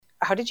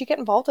how did you get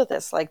involved with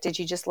this? Like, did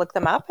you just look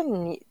them up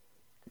and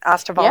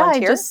asked to Yeah,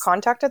 volunteer,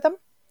 contacted them?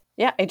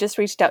 Yeah, I just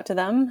reached out to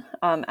them,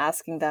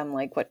 asking them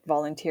like what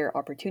volunteer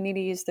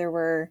opportunities there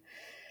were.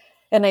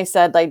 And I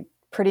said like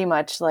pretty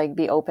much like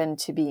be open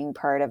to being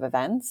part of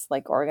events,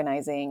 like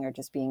organizing or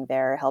just being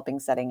there, helping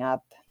setting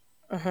up.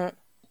 Mm-hmm.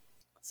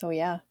 So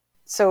yeah.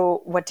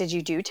 So what did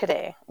you do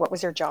today? What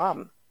was your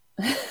job?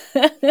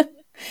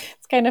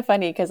 It's kind of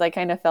funny because I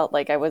kind of felt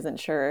like I wasn't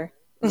sure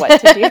what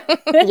to do.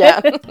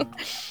 Yeah.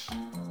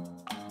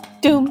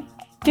 Doom,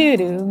 doo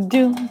doom,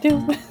 doom,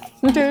 doom.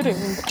 Doom,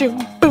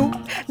 doom,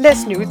 boom.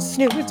 Let's snooze,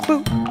 snooze,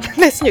 boom.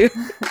 Let's snooze.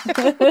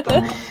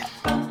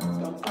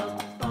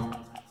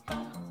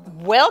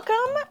 Welcome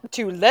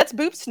to Let's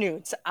Boop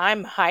Snoots.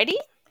 I'm Heidi.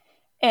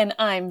 And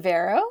I'm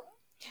Vero.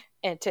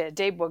 And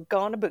today we're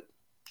gonna boop.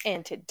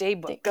 And today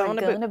we're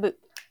gonna boop.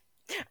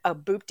 A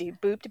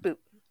boop-de-boop-de-boop.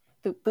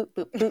 Boop, boop,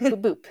 boop, boop,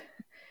 boop, boop.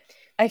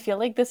 I feel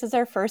like this is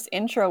our first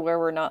intro where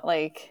we're not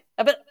like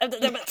a bit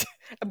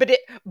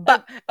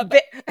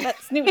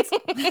snoots.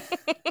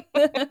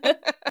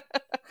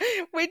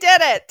 We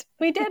did it.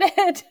 We did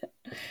it.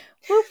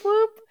 Whoop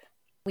whoop.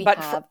 We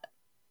have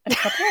a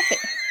couple of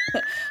things.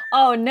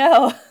 Oh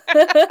no.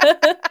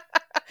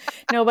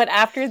 No, but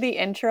after the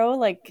intro,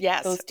 like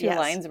those two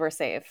lines were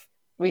safe.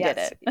 We did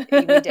it.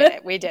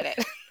 We did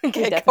it.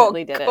 Okay, we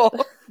definitely did it.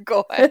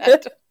 Go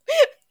ahead.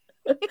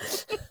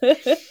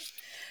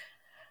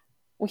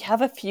 We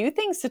have a few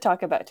things to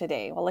talk about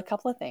today. Well, a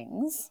couple of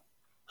things.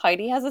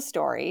 Heidi has a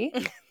story.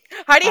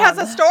 Heidi has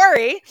a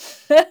story.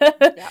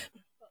 Yeah.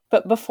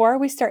 But before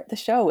we start the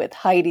show with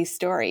Heidi's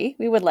story,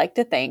 we would like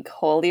to thank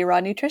Holy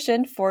Raw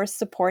Nutrition for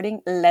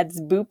supporting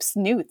Let's Boop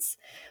Snoots.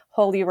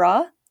 Holy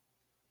Raw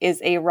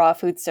is a raw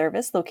food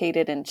service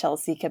located in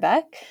Chelsea,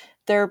 Quebec.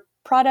 Their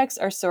products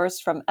are sourced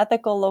from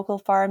ethical local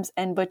farms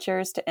and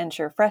butchers to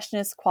ensure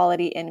freshness,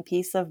 quality, and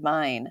peace of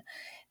mind.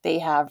 They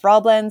have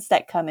raw blends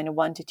that come in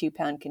 1 to 2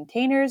 pound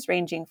containers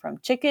ranging from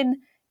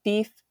chicken,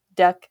 beef,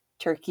 duck,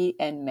 turkey,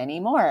 and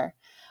many more.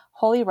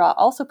 Holy Raw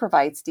also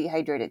provides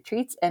dehydrated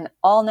treats and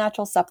all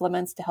natural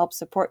supplements to help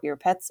support your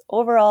pet's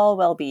overall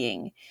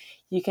well-being.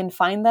 You can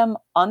find them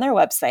on their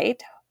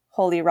website,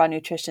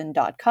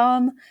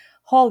 holyrawnutrition.com,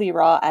 Holy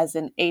Raw as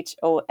in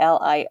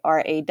HOLIRAW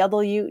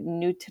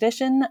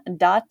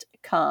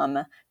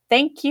nutrition.com.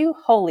 Thank you,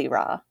 Holy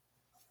Raw.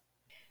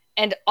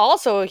 And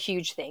also a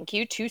huge thank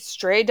you to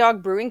Stray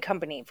Dog Brewing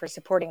Company for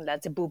supporting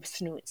Let's Boop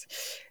Snoots.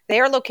 They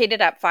are located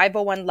at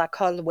 501 La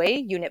Colle Way,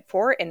 Unit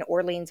 4 in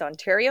Orleans,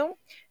 Ontario.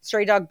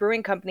 Stray Dog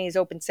Brewing Company is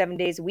open 7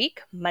 days a week,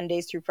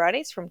 Mondays through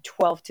Fridays from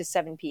 12 to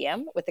 7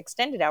 p.m., with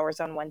extended hours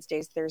on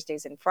Wednesdays,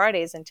 Thursdays, and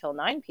Fridays until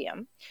 9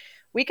 p.m.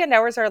 Weekend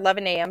hours are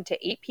 11 a.m.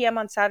 to 8 p.m.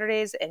 on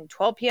Saturdays and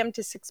 12 p.m.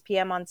 to 6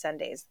 p.m. on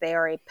Sundays. They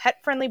are a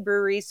pet-friendly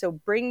brewery, so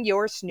bring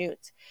your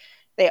snoots.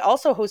 They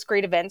also host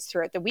great events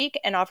throughout the week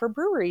and offer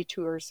brewery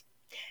tours.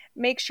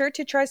 Make sure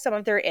to try some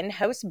of their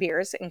in-house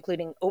beers,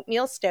 including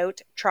Oatmeal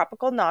Stout,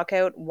 Tropical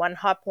Knockout, One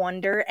Hop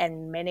Wonder,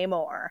 and many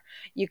more.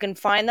 You can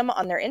find them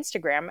on their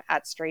Instagram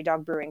at Stray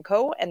Dog Brewing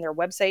Co. and their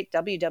website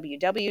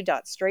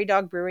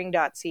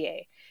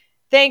www.straydogbrewing.ca.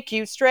 Thank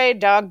you, Stray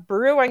Dog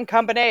Brewing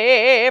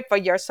Company, for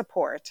your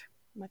support.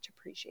 Much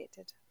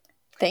appreciated.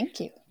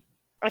 Thank you.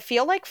 I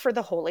feel like for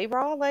the Holy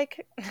Raw,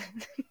 like,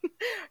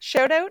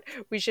 shout out,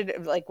 we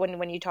should, like,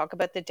 when you talk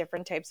about the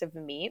different types of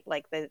meat,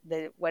 like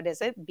the what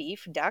is it,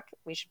 beef, duck,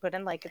 we should put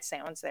in, like, it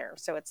sounds there.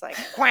 So it's like,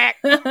 quack,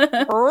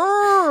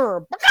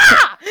 brrr,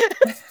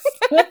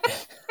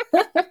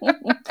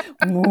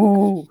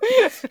 moo,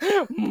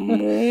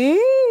 moo,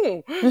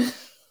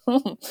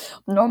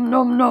 nom,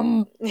 nom,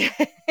 nom.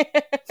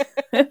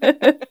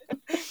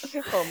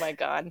 Oh my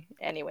God.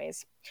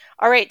 Anyways.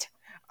 All right.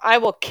 I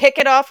will kick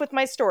it off with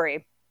my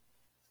story.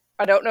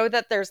 I don't know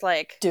that there's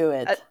like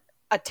a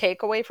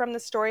takeaway from the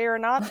story or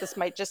not. This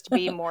might just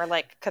be more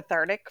like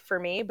cathartic for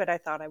me, but I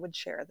thought I would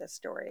share this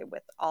story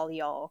with all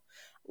y'all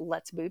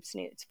Let's Boop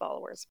Snoots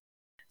followers.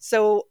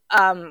 So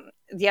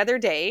the other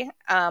day,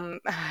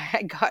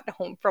 I got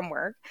home from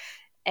work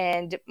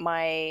and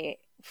my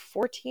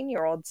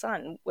 14-year-old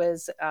son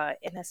was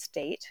in a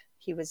state.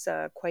 He was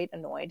quite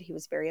annoyed. He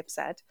was very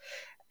upset.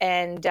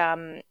 And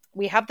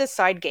we have this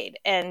side gate,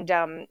 and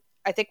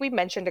I think we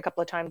mentioned a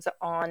couple of times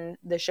on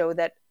the show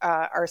that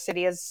our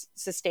city has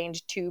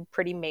sustained 2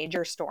 pretty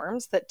major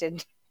storms that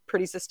did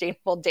pretty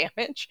sustainable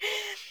damage.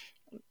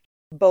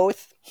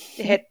 Both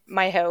hit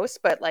my house,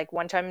 but like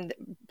one time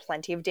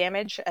plenty of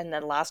damage, and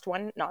the last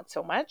one not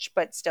so much,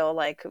 but still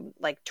like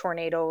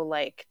tornado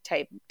like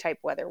type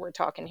weather we're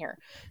talking here.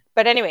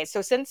 But anyway,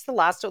 so since the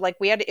last, like,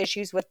 we had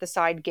issues with the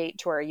side gate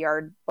to our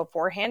yard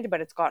beforehand, but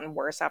it's gotten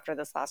worse after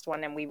this last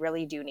one, and we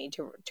really do need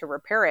to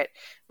repair it.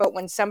 But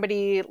when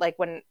somebody, like,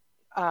 when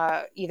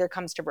either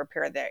comes to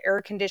repair the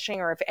air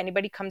conditioning, or if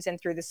anybody comes in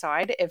through the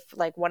side, if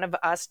like one of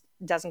us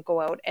doesn't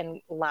go out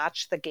and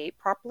latch the gate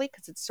properly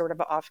because it's sort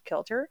of off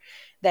kilter,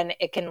 then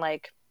it can,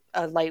 like,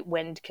 a light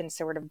wind can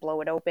sort of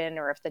blow it open,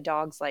 or if the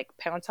dogs like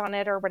pounce on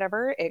it or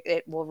whatever,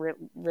 it will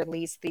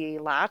release the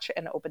latch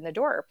and open the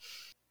door.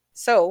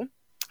 So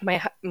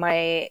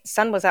my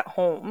son was at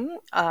home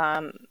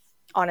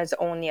on his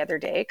own the other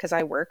day because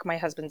I work, my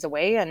husband's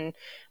away, and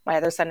my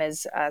other son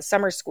is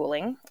summer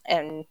schooling,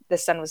 and the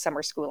son was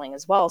summer schooling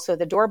as well. So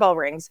the doorbell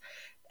rings,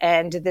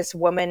 and this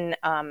woman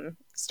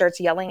starts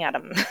yelling at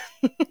him.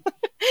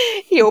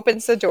 He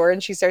opens the door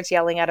and she starts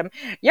yelling at him,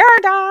 "Your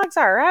dogs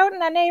are out in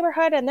the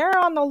neighborhood and they're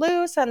on the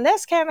loose and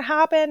this can't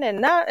happen,"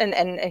 and that,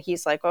 and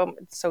he's like, oh,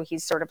 so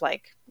he's sort of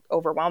like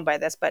overwhelmed by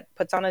this, but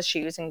puts on his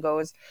shoes and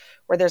goes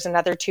where there's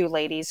another two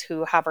ladies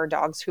who have our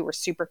dogs who were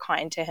super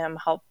kind to him,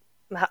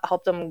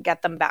 help them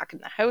get them back in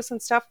the house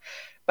and stuff.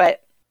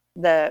 But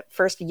the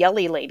first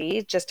yelly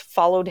lady just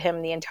followed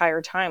him the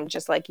entire time,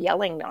 just like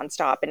yelling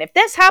nonstop. And if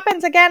this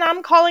happens again,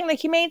 I'm calling the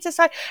Humane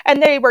Society.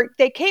 And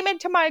they came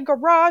into my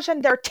garage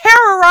and they're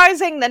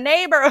terrorizing the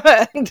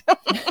neighborhood.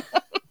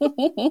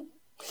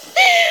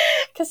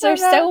 Because they're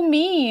so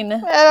mean.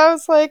 And I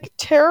was like,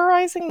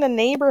 terrorizing the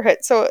neighborhood.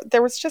 So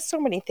there was just so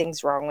many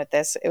things wrong with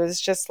this. It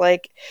was just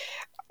like,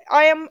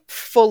 I am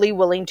fully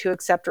willing to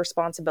accept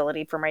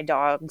responsibility for my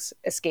dogs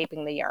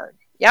escaping the yard.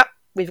 Yep,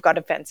 we've got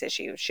a fence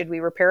issue. Should we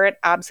repair it?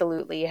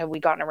 Absolutely. Have we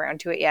gotten around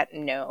to it yet?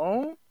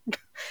 No.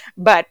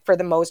 But for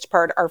the most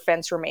part, our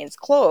fence remains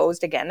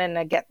closed again. And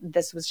again,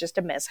 this was just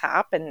a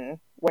mishap and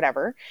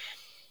whatever.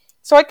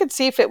 So I could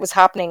see if it was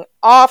happening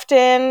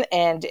often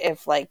and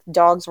if like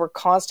dogs were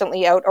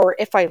constantly out, or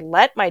if I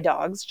let my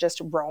dogs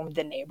just roam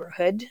the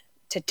neighborhood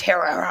to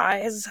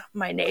terrorize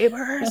my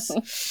neighbors.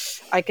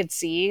 I could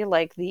see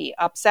like the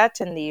upset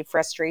and the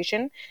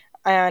frustration.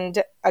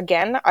 And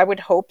again, I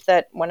would hope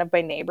that one of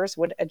my neighbors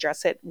would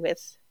address it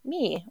with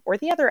me or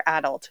the other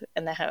adult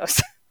in the house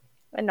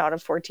and not a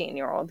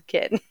 14-year-old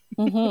kid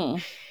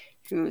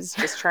who's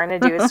just trying to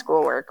do his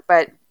schoolwork.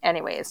 But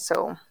anyways,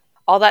 so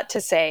all that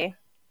to say,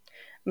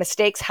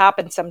 mistakes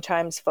happen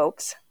sometimes,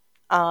 folks.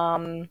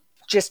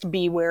 Just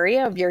be wary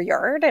of your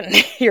yard and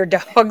your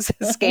dog's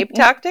escape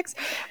tactics.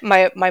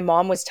 My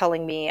mom was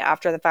telling me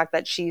after the fact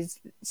that she's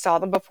saw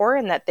them before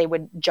and that they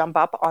would jump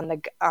up on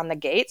the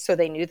gate, so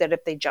they knew that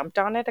if they jumped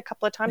on it a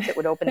couple of times, it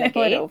would open the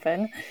gate. Would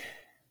open.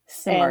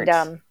 Smart.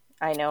 And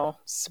I know,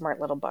 smart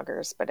little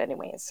buggers. But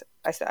anyways,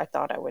 I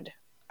thought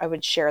I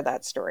would share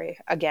that story.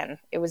 Again,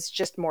 it was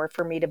just more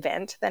for me to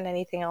vent than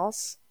anything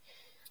else.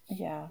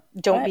 Yeah.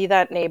 Don't be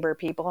that neighbor,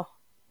 people.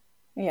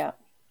 Yeah.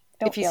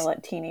 Don't yell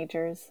at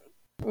teenagers.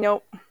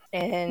 Nope.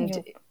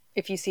 And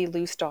if you see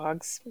loose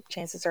dogs,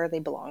 chances are they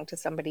belong to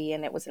somebody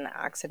and it was an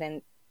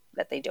accident,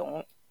 that they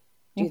don't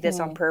do this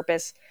on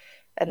purpose,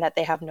 and that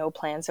they have no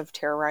plans of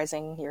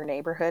terrorizing your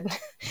neighborhood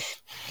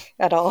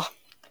at all.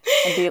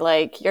 And be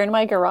like, "You're in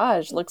my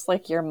garage. Looks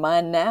like you're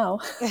mine now."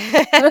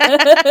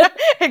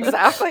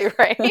 Exactly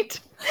right.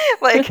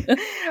 Like,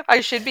 I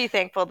should be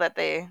thankful that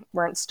they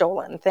weren't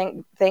stolen.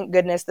 Thank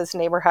goodness this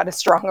neighbor had a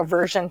strong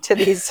aversion to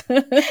these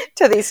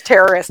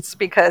terrorists,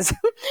 because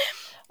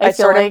I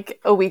feel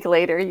like a week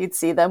later you'd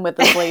see them with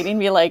this lady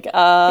and be like,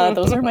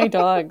 "Those are my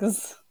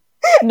dogs."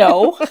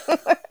 No,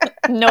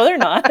 they're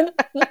not.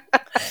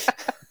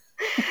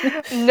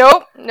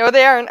 Nope, no,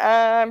 they aren't.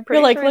 I'm pretty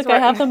You're like, sure look, I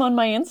have them on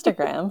my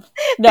Instagram.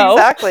 No,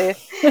 exactly.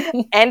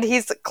 And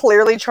he's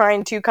clearly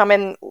trying to come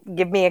and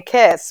give me a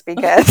kiss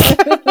because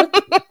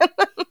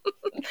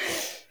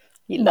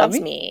he loves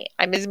me.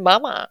 I'm his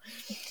mama.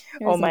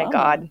 Oh my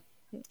God.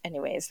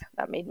 Anyways,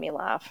 that made me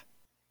laugh.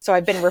 So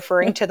I've been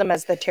referring to them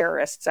as the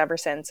terrorists ever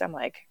since. I'm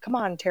like, come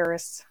on,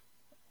 terrorists.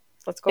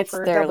 Let's go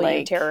for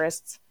W,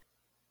 terrorists.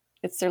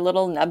 It's their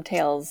little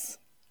nubtails.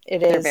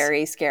 They're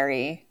very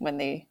scary when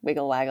they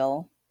wiggle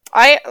waggle.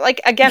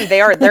 Again, they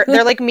are.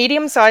 They're like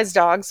medium-sized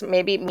dogs,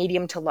 maybe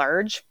medium to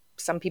large.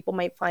 Some people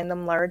might find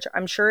them large.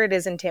 I'm sure it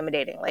is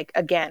intimidating. Like,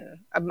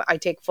 again, I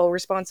take full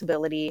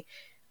responsibility.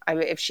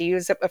 If she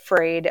is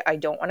afraid, I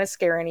don't want to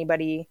scare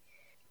anybody,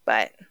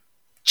 but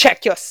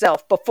check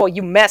yourself before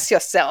you mess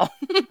yourself.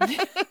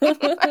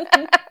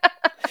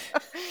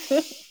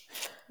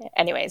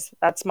 Anyways,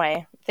 that's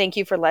thank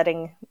you for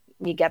letting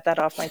me get that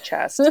off my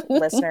chest,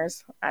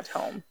 listeners at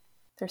home.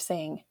 They're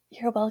saying,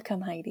 "You're welcome,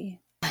 Heidi."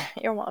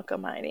 You're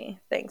welcome, Heidi.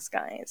 Thanks,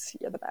 guys.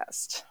 You're the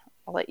best.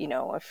 I'll let you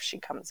know if she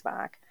comes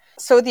back.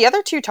 So the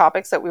other two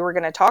topics that we were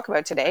going to talk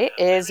about today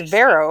is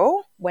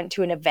Vero went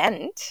to an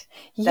event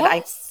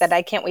that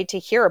I can't wait to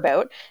hear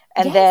about.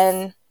 And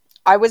then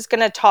I was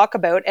going to talk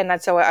about,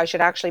 and so I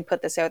should actually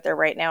put this out there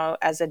right now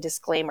as a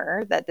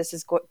disclaimer, that this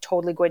is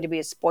totally going to be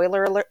a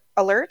spoiler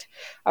alert.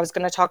 I was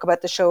going to talk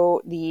about the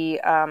show,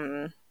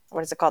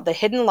 what is it called? The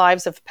Hidden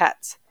Lives of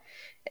Pets.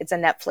 It's a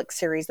Netflix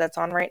series that's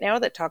on right now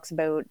that talks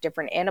about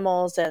different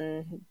animals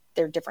and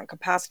their different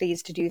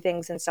capacities to do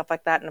things and stuff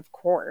like that. And of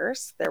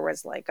course, there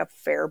was like a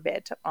fair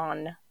bit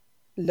on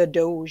Le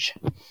Doge,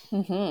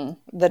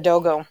 the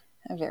dogo.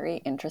 Very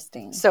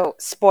interesting. So,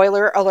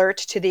 spoiler alert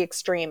to the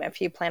extreme.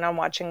 If you plan on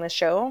watching the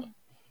show,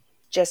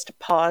 just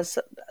pause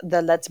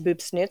the Let's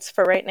Boop Snoots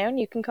for right now and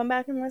you can come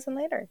back and listen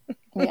later.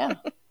 Yeah.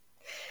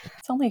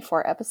 It's only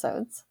 4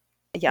 episodes.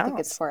 Yeah. I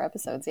think it's 4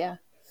 episodes, yeah.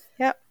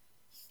 Yeah.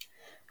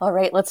 All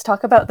right, let's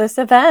talk about this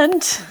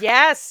event.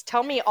 Yes,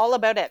 tell me all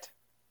about it.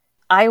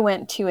 I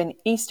went to an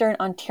Eastern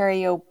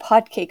Ontario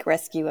Podcake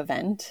Rescue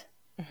event,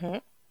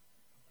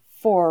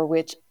 for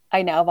which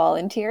I now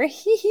volunteer.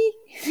 Yay!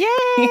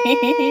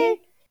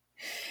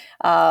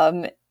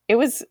 It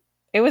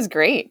was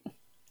great.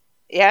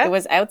 Yeah. It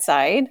was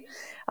outside.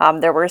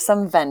 There were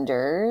some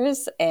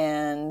vendors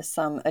and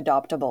some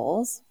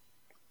adoptables.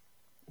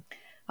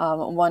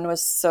 One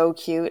was so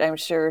cute. I'm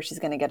sure she's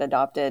going to get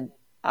adopted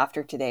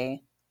after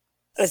today.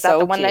 Is that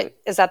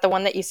the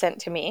one that you sent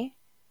to me?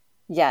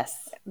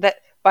 Yes. That,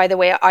 by the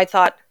way, I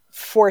thought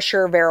for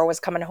sure Vera was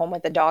coming home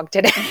with the dog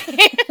today.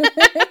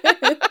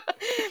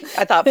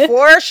 I thought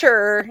for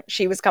sure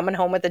she was coming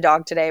home with the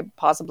dog today,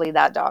 possibly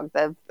that dog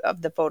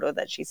of the photo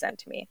that she sent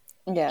to me.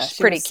 Yeah, she's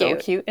pretty cute.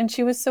 So cute, and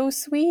she was so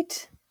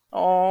sweet.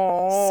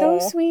 Oh, so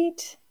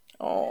sweet.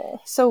 Oh,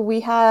 so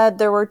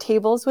there were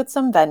tables with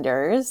some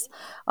vendors.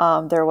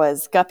 There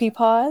was Guppy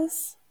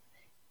Paws.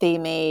 They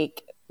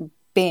make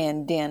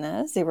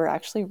bandanas. They were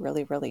actually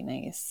really, really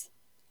nice.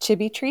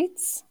 Chibi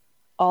treats,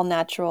 all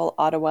natural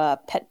Ottawa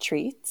pet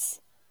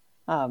treats.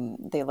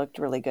 They looked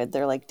really good.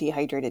 They're like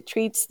dehydrated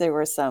treats. There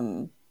were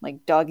some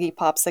like doggy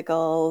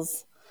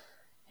popsicles,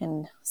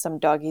 and some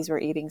doggies were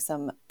eating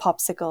some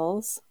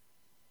popsicles.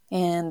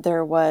 And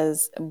there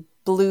was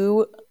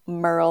blue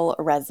merle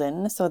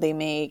resin. So they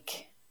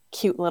make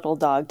cute little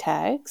dog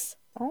tags.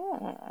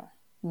 Oh.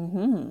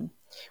 Mm-hmm.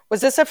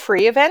 Was this a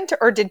free event,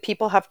 or did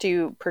people have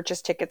to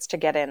purchase tickets to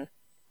get in?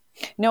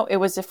 No, it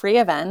was a free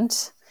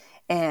event.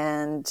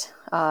 And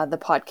the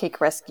Pot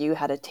Cake Rescue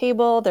had a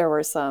table. There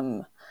were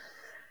some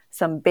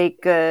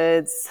baked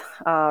goods,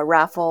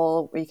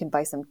 raffle where you can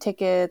buy some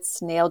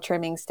tickets, nail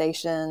trimming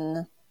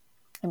station.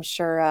 I'm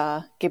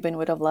sure Gibbon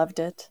would have loved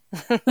it.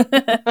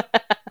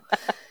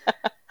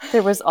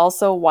 There was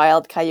also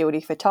wild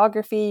coyote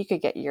photography. You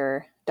could get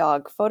your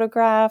dog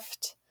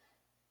photographed.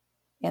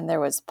 And there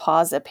was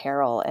Paws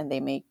Apparel, and they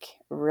make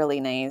really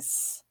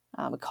nice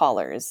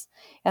collars.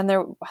 And they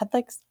had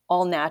like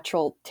all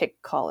natural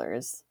tick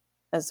collars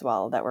as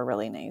well that were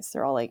really nice.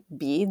 They're all like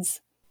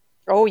beads.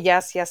 Oh,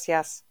 yes.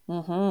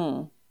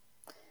 Mm-hmm.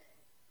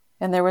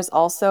 And there was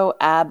also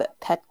AB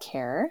Pet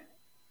Care.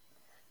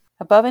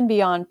 Above and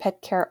Beyond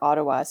Pet Care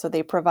Ottawa. So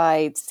they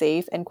provide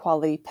safe and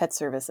quality pet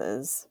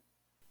services.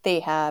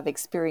 They have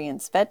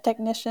experienced vet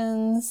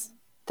technicians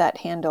that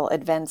handle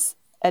advanced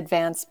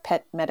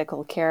pet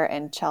medical care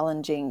and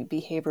challenging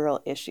behavioral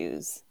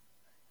issues.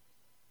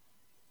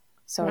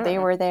 So they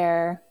were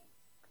there.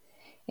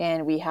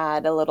 And they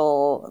had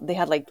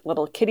like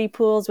little kiddie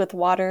pools with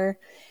water.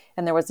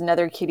 And there was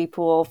another kiddie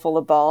pool full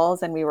of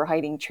balls, and we were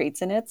hiding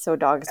treats in it. So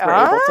dogs were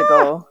able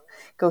to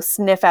go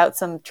sniff out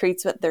some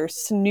treats with their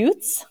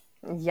snoots.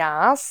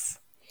 Yes.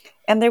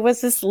 And there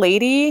was this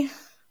lady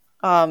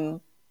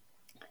from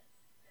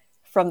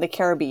the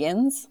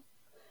Caribbeans,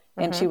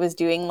 and she was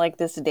doing like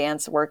this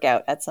dance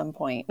workout at some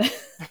point.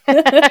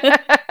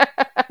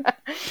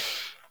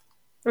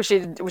 Was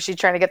she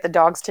trying to get the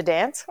dogs to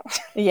dance?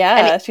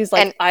 Yeah, she's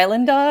like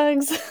island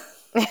dogs.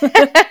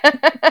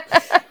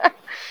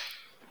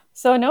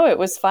 So no, it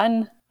was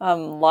fun.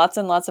 Lots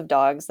and lots of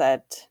dogs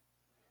that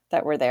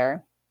were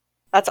there.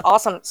 That's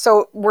awesome.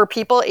 So were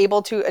people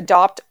able to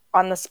adopt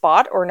on the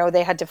spot, or no,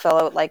 they had to fill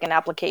out like an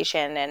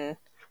application? And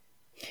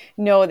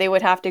no, they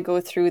would have to go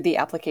through the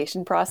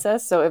application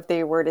process. So if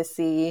they were to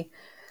see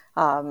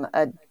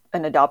an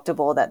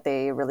adoptable that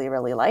they really,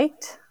 really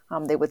liked,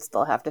 they would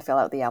still have to fill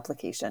out the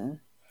application.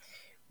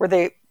 Were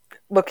they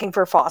looking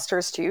for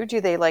fosters too? Do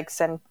they like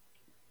send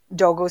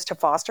doggos to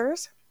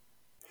fosters?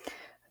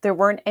 There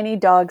weren't any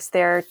dogs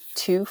there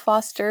to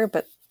foster,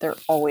 but they're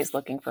always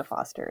looking for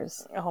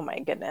fosters. Oh my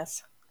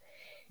goodness.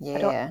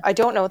 Yeah. I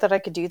don't know that I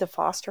could do the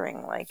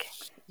fostering. Like,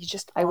 you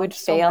just I would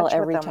fail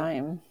every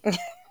time.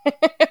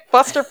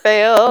 Foster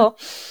fail.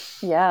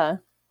 Yeah.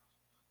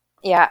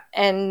 Yeah.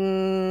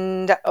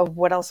 And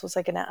what else was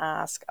I going to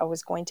ask? I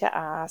was going to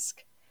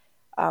ask,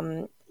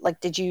 how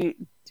did you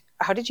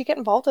get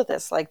involved with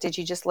this? Like, did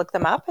you just look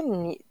them up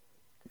and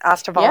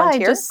asked to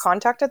volunteer?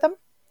 Contacted them?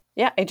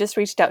 Yeah, I just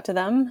reached out to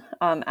them,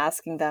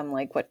 asking them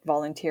like what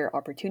volunteer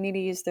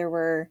opportunities there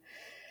were.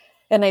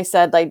 And I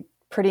said like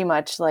pretty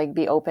much like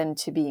be open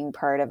to being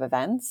part of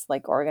events,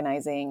 like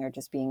organizing or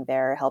just being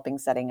there, helping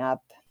setting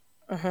up.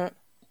 Mm-hmm.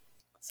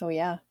 So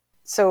yeah.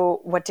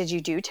 So what did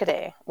you do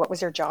today? What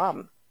was your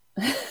job?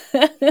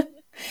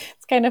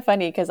 It's kind of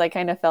funny because I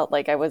kind of felt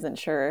like I wasn't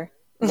sure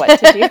what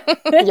to do.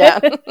 Yeah.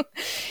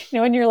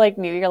 When you're like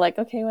new, you're like,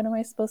 okay, what am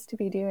I supposed to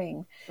be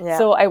doing? Yeah.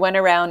 So I went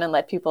around and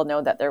let people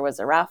know that there was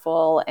a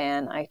raffle,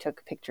 and I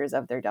took pictures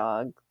of their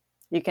dog.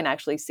 You can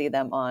actually see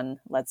them on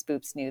Let's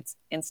Boop Snoots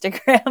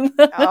Instagram.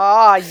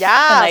 Oh, yes.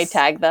 And I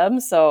tagged them.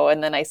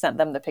 And then I sent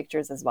them the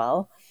pictures as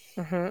well.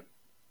 Mm-hmm.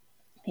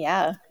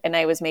 Yeah. And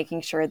I was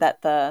making sure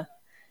that the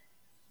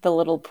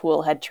little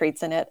pool had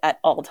treats in it at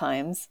all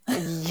times.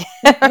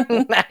 Yeah.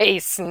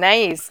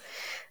 Nice.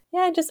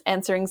 Yeah, just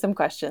answering some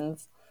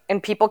questions.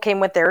 And people came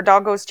with their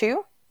doggos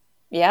too?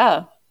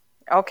 Yeah.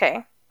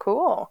 Okay,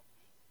 cool.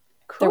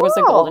 There was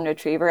a golden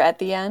retriever at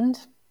the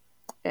end,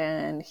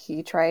 and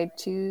she tried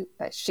to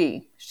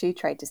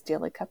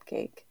steal a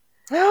cupcake.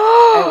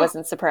 I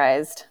wasn't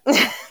surprised.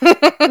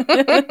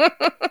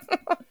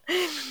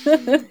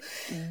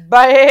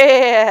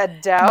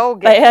 Bad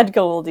dog. Bad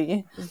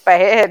Goldie.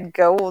 Bad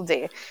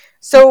Goldie.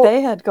 So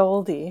Bad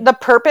Goldie. The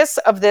purpose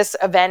of this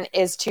event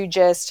is to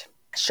just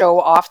show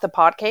off the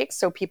pot cakes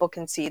so people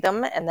can see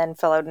them and then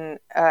fill out an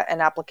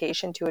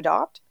application to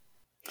adopt.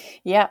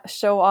 Yeah,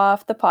 show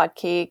off the pot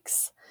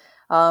cakes,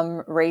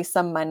 raise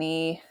some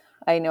money.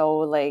 I know,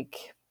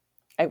 like,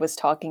 I was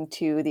talking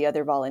to the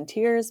other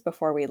volunteers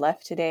before we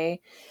left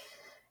today,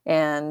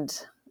 and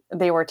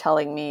they were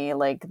telling me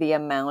like the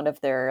amount of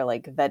their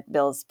like vet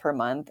bills per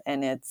month,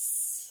 and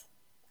it's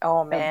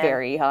a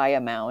very high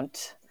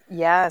amount.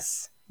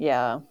 Yes.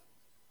 Yeah.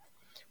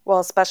 Well,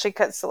 especially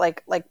because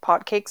like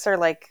pot cakes are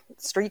like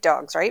street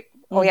dogs, right?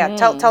 Mm-hmm. Oh yeah,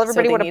 tell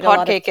everybody what a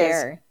pot cake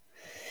is.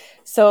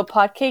 So a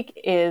pot cake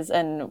is,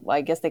 and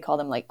I guess they call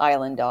them like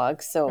island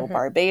dogs. So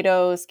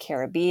Barbados,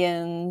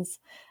 Caribbeans,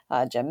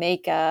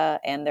 Jamaica,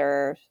 and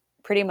they're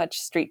pretty much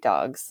street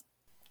dogs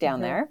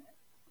down there.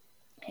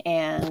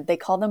 And they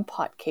call them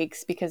pot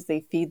cakes because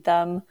they feed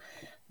them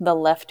the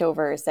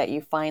leftovers that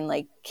you find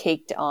like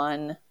caked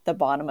on the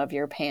bottom of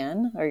your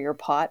pan or your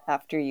pot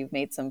after you've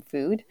made some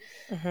food.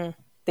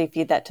 They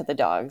feed that to the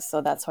dogs,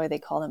 so that's why they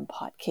call them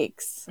pot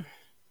cakes.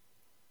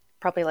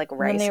 Probably like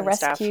rice and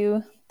stuff.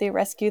 They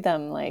rescue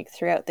them like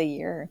throughout the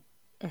year.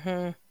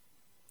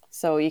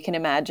 So you can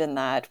imagine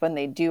that when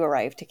they do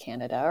arrive to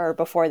Canada or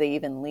before they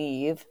even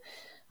leave,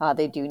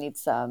 they do need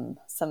some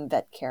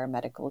vet care,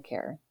 medical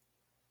care.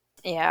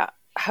 Yeah.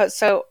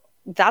 So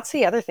that's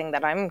the other thing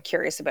that I'm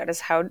curious about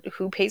is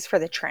who pays for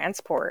the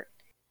transport?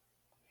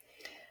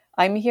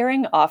 I'm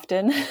hearing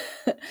often,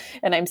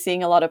 and I'm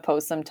seeing a lot of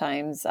posts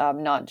sometimes,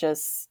 not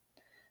just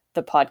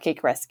the pot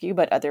cake rescue,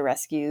 but other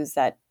rescues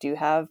that do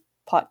have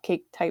pot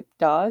cake type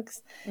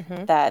dogs,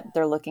 that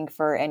they're looking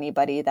for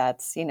anybody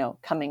that's,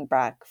 coming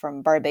back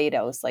from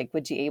Barbados. Like,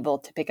 would you able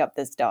to pick up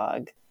this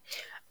dog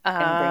and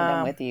bring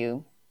them with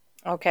you?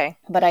 Okay.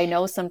 But I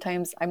know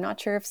sometimes, I'm not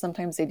sure if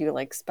sometimes they do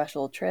like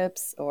special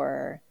trips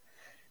or...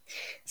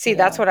 See,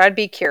 that's what I'd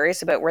be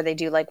curious about, where they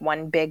do like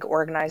one big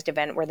organized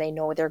event where they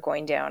know they're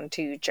going down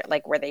to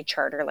like where they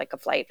charter like a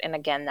flight. And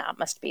again, that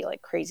must be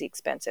like crazy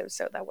expensive.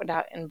 So that would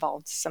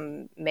involve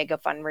some mega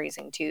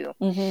fundraising too.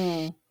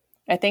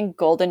 I think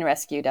Golden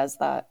Rescue does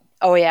that.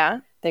 Oh, yeah?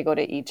 They go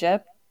to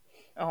Egypt.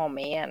 Oh,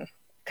 man.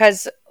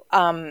 Because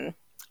on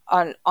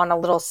a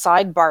little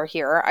sidebar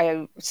here,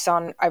 I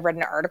read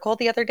an article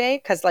the other day,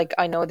 because like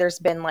I know there's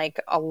been like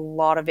a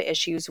lot of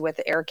issues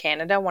with Air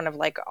Canada, one of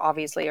like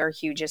obviously our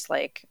hugest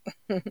like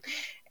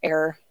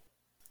air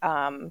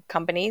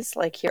companies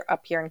like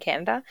up here in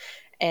Canada,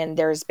 and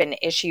there's been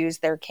issues.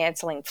 They're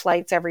canceling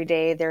flights every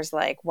day. There's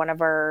like one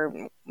of our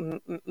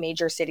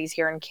major cities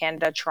here in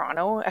Canada,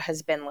 Toronto,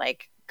 has been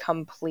like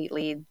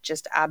completely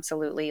just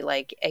absolutely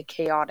like a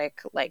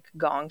chaotic like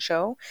gong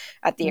show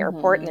at the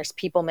airport, and there's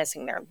people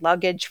missing their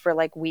luggage for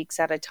like weeks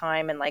at a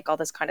time and like all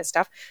this kind of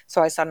stuff.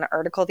 So I saw an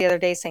article the other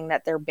day saying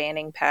that they're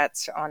banning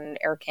pets on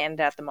Air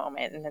Canada at the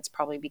moment, and it's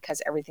probably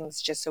because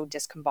everything's just so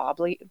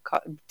discombobulated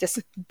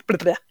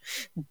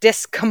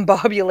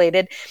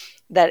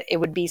that it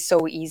would be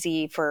so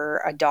easy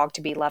for a dog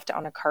to be left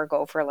on a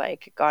cargo for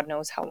like God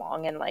knows how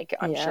long, and like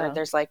I'm sure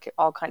there's like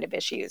all kind of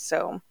issues.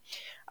 So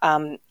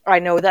I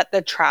know that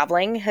the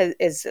traveling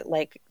is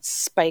like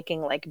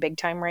spiking like big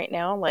time right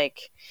now,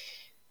 like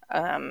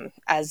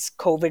as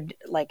COVID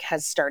like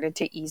has started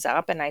to ease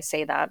up. And I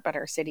say that, but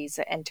our city's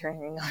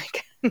entering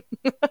like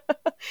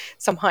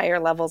some higher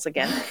levels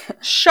again.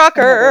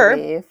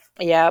 Shocker.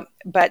 Yeah,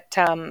 but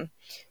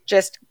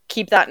just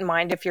keep that in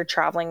mind if you're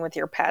traveling with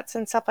your pets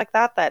and stuff like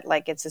that, that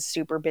like it's a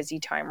super busy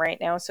time right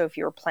now. So if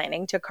you're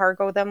planning to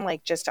cargo them,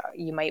 like just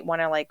you might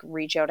want to like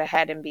reach out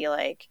ahead and be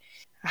like,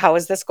 how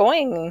is this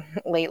going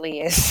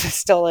lately? Is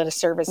still a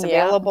service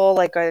available?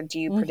 Like, do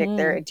you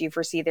predict do you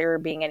foresee there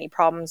being any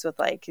problems with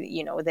like,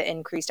 the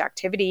increased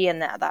activity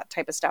and that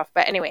type of stuff?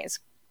 But anyways,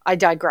 I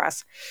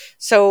digress.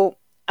 So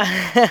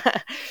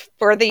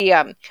for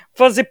the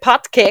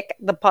pot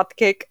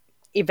cake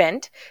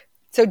event,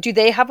 so do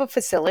they have a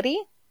facility?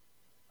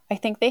 I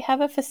think they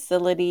have a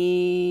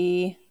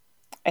facility.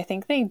 I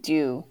think they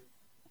do.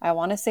 I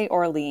want to say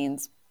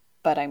Orleans,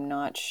 but I'm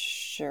not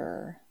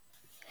sure.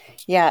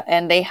 Yeah,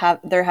 and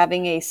they're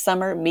having a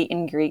summer meet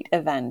and greet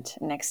event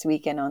next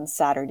weekend on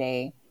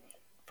Saturday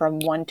from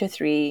 1 to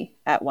 3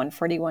 at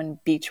 141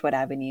 Beechwood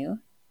Avenue.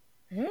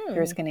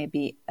 There's going to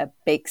be a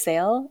bake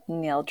sale,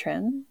 nail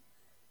trim,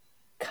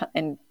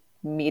 and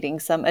meeting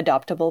some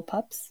adoptable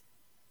pups.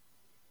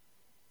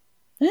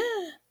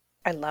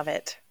 I love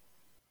it.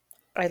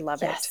 I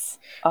love it.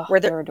 Oh,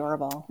 they're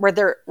adorable. Were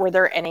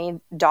there any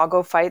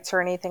doggo fights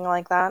or anything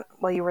like that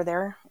while you were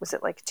there? Was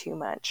it like too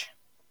much?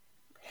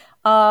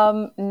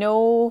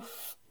 No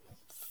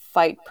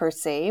fight per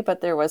se,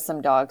 but there was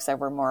some dogs that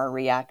were more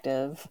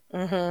reactive,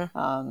 and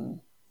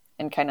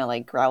kind of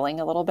like growling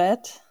a little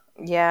bit.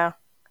 Yeah.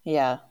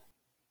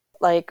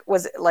 Like,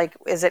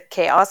 is it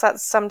chaos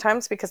at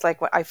sometimes? Because like,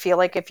 I feel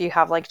like if you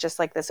have like just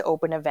like this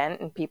open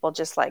event and people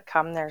just like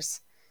come,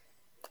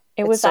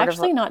 it was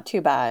actually not too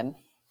bad.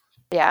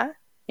 Yeah?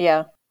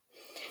 Yeah.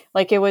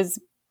 Like, it was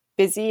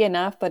busy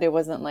enough, but it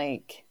wasn't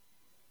like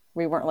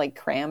we weren't like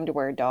crammed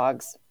where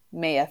dogs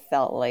may have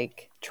felt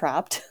like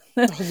trapped.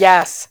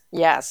 Yes.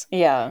 Yes.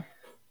 Yeah.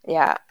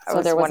 Yeah. I So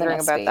was there was wondering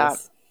enough about that.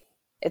 space.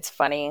 It's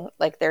funny.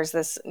 Like there's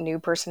this new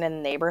person in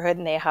the neighborhood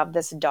and they have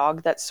this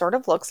dog that sort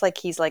of looks like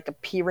he's like a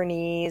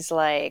Pyrenees,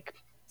 like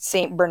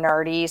Saint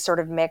Bernardy sort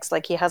of mix.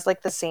 Like he has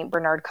like the Saint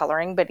Bernard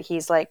coloring, but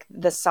he's like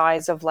the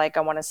size of like,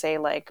 I want to say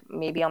like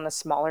maybe on the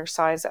smaller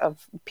size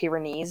of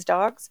Pyrenees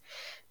dogs.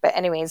 But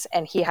anyways,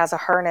 and he has a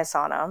harness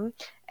on him,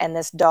 and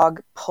this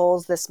dog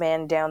pulls this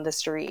man down the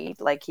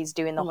street, like he's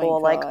doing the Oh my whole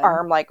like God.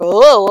 arm, like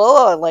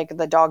oh, like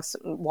the dog's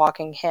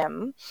walking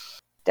him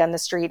down the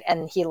street,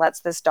 and he lets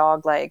this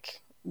dog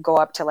like go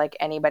up to like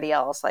anybody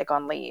else like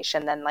on leash,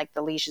 and then like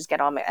the leashes get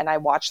on me, and I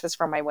watch this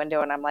from my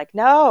window, and I'm like,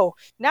 no,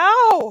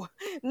 no,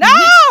 no.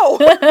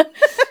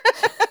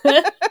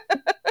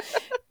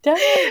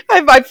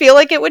 I feel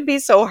like it would be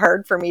so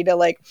hard for me to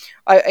like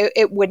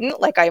it wouldn't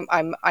like I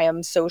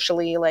am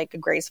socially like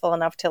graceful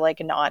enough to like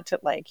not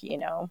like, you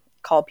know,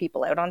 call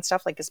people out on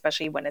stuff, like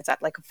especially when it's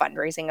at like a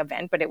fundraising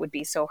event, but it would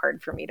be so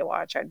hard for me to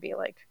watch. I'd be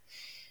like,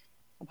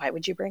 why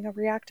would you bring a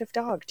reactive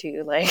dog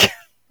to like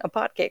a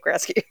pot cake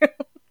rescue?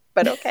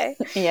 But okay.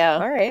 Yeah.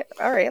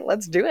 All right,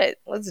 let's do it.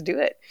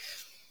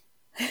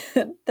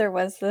 There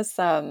was this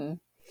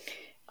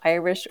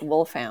Irish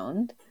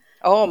wolfhound.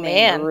 Oh named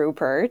man,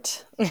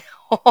 Rupert.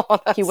 Oh,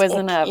 he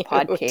wasn't so a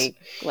pod cake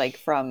like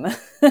from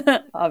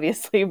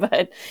obviously,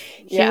 but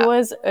he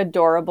was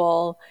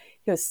adorable.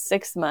 He was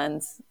 6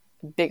 months,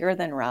 bigger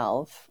than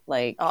Ralph,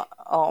 like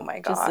oh my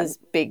god, just this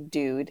big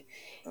dude,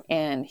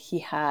 and he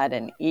had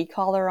an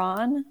e-collar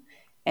on,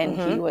 and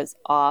he was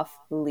off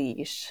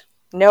leash.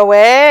 No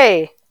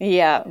way.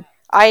 Yeah,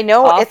 I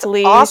know, off it's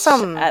leash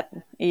awesome.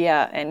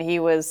 And he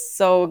was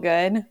so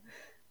good.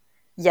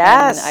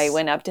 Yes. And I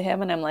went up to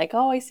him and I'm like,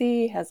 oh, I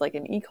see he has like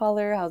an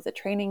e-collar. How's the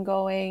training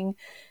going?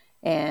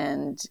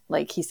 And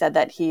like he said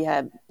that he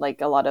had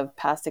like a lot of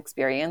past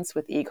experience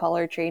with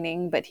e-collar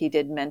training, but he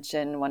did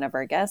mention one of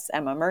our guests,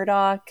 Emma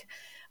Murdoch,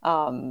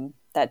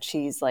 that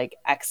she's like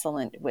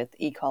excellent with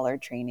e-collar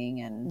training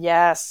and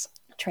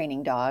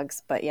training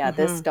dogs. But yeah,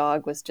 this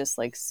dog was just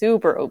like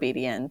super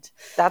obedient.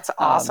 That's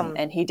awesome.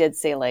 And he did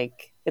say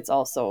like it's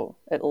also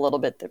a little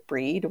bit the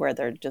breed where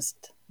they're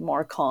just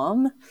more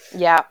calm.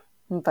 Yeah.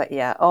 But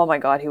yeah, oh my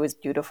god, he was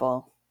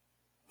beautiful.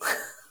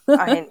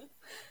 I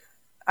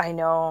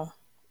know.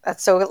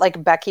 That's so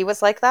like Becky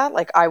was like that.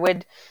 Like I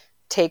would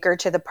take her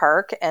to the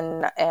park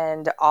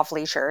and off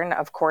leash her, and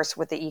of course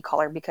with the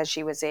e-collar, because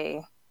she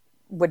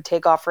would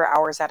take off for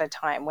hours at a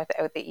time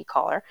without the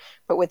e-collar.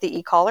 But with the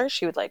e-collar,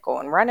 she would like go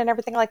and run and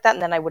everything like that,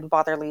 and then I wouldn't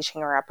bother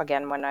leashing her up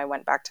again when I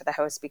went back to the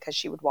house, because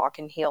she would walk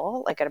in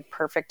heel, like at a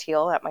perfect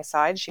heel at my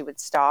side. She would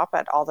stop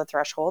at all the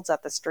thresholds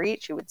at the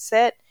street. She would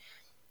sit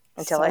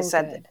until I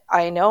said, good.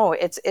 I know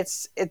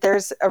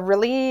there's a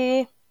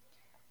really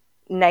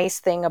nice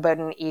thing about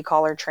an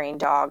e-collar trained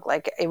dog.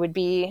 Like it would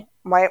be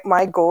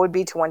my goal would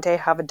be to one day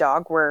have a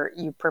dog where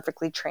you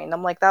perfectly train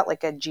them like that,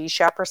 like a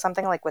G-Shep or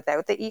something, like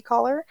without the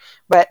e-collar.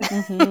 But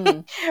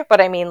but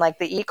I mean, like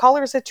the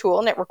e-collar is a tool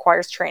and it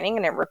requires training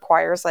and it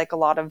requires like a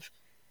lot of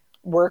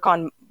work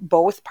on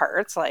both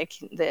parts, like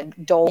the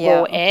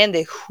dogo and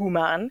the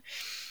human.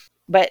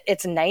 But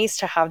it's nice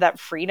to have that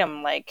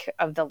freedom, like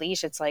of the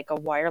leash. It's like a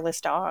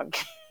wireless dog.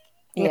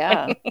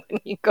 Yeah.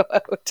 When you go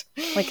out.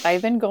 Like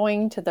I've been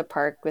going to the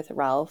park with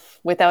Ralph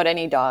without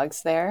any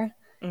dogs there.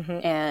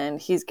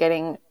 And he's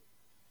getting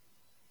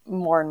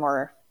more and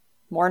more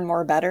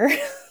better.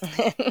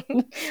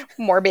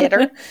 More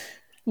better.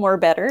 More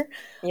better.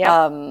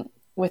 Yeah.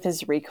 With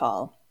his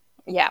recall.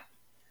 Yeah.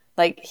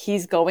 Like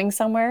he's going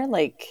somewhere,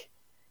 like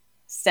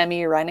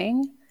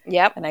semi-running.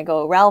 Yep. And I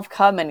go, Ralph,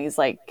 come. And he's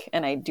like,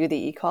 and I do the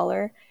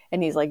e-collar.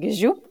 And he's like,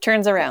 zoop,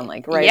 turns around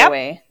like right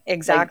away.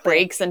 Exactly. Like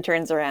breaks and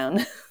turns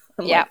around.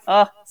 Yeah.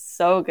 Like, oh,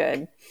 so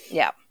good.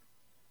 Yeah.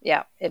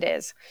 Yeah, it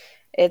is.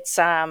 It's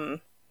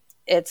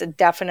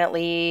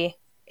definitely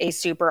a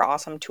super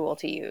awesome tool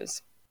to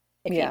use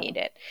if you need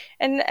it.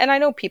 And I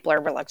know people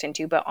are reluctant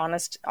to, but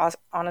honest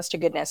to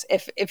goodness,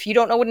 if you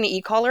don't know what an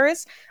e-collar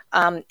is,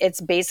 it's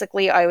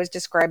basically, I always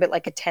describe it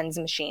like a TENS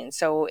machine.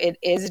 So it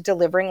is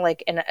delivering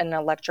like an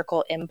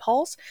electrical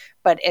impulse,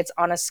 but it's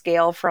on a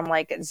scale from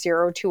like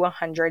 0 to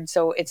 100.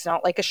 So it's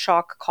not like a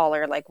shock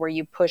collar, like where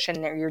you push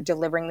in there, you're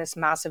delivering this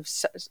massive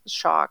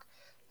shock.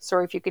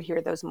 Sorry if you could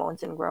hear those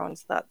moans and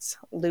groans. That's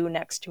Lou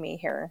next to me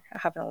here,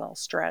 having a little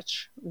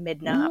stretch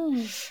mid-nap.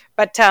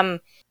 But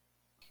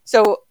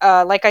so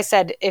like I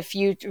said, if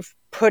you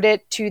put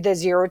it to the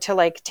 0 to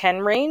like 10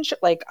 range,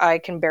 like I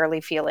can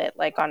barely feel it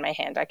like on my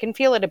hand. I can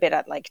feel it a bit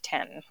at like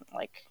 10,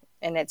 like,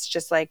 and it's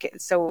just like,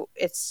 so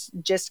it's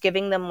just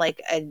giving them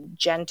like a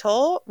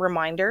gentle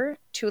reminder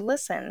to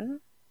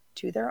listen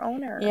to their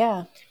owner.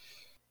 Yeah.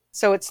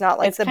 So it's not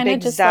like it's the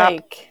big just zap.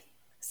 Like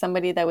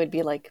somebody that would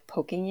be like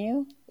poking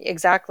you.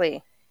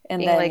 Exactly. And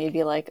being then like, you'd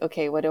be like,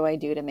 okay, what do I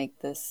do to make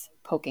this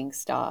poking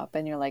stop?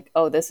 And you're like,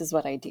 oh, this is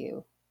what I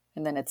do.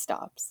 And then it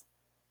stops.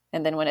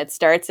 And then when it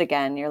starts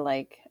again, you're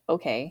like,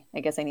 okay, I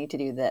guess I need to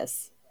do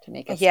this to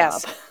make it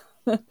Yes,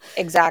 stop.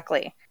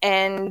 exactly.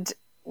 And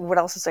what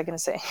else was I going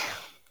to say?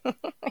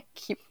 I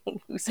keep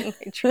losing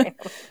my train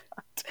of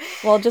thought.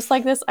 Well, just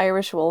like this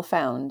Irish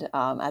wolfhound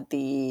at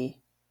the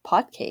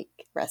Potcake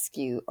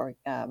rescue or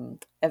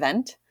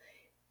event,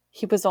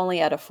 he was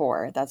only at a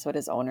 4. That's what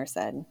his owner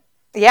said.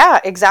 Yeah,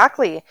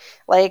 exactly.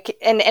 Like,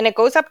 and it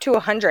goes up to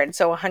 100.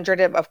 So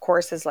 100, of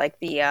course, is like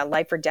the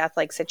life or death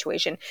like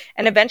situation.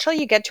 And eventually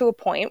you get to a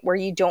point where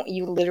you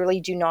literally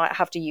do not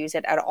have to use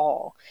it at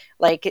all.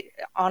 Like,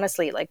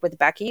 honestly, like with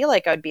Becky,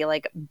 like I would be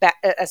like,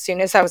 as soon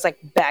as I was like,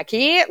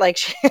 Becky, like,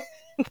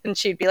 and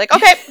she'd be like,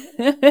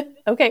 okay,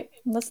 okay,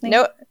 I'm listening.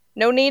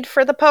 No need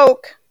for the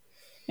poke.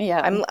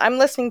 Yeah, I'm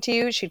listening to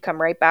you. She'd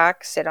come right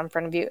back, sit in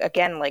front of you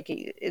again. Like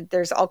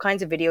there's all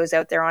kinds of videos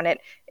out there on it.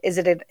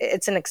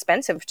 It's an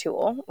expensive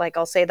tool. Like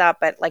I'll say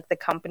that, but like the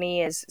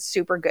company is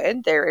super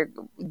good.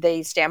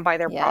 They stand by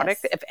their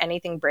product. If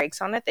anything breaks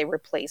on it, they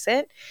replace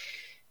it.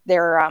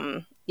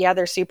 They're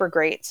super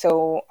great.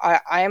 So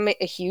I am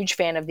a huge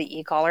fan of the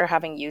e-collar,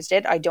 having used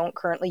it. I don't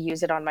currently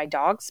use it on my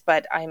dogs,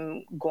 but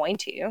I'm going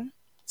to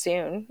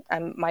soon.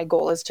 My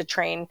goal is to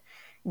train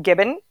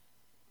Gibbon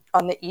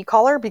on the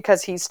e-collar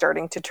because he's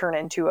starting to turn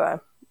into a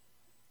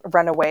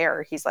runaway,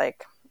 or it's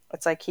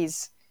like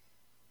he's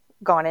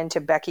gone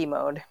into Becky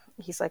mode.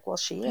 He's like, well,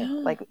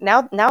 like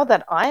now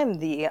that I'm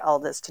the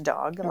eldest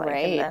dog, like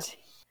right,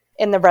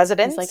 in the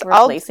residence, he's like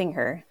replacing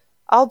her.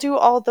 I'll do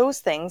all those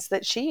things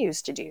that she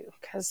used to do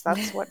because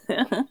that's what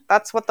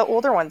the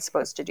older one's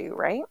supposed to do,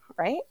 right?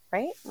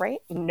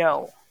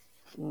 No,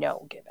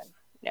 Gibbon,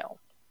 no,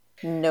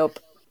 nope.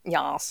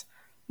 Yes.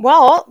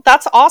 Well,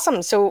 that's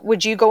awesome. So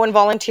would you go and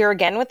volunteer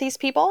again with these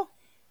people?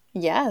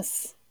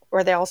 Yes.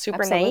 Were they all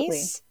super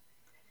nice?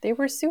 They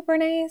were super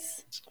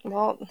nice.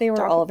 Well, they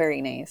were all very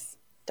nice.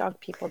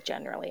 Dog people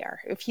generally are.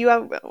 If you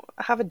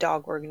have a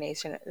dog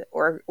organization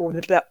or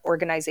the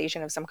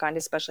organization of some kind,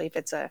 especially if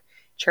it's a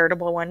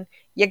charitable one,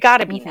 you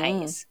gotta be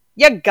nice.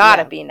 You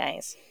gotta be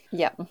nice.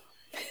 Yep.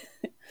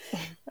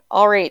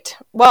 All right.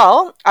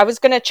 Well, I was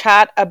going to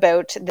chat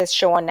about this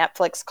show on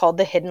Netflix called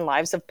The Hidden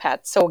Lives of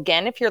Pets. So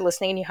again, if you're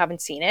listening and you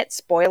haven't seen it,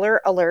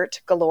 spoiler alert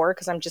galore,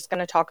 because I'm just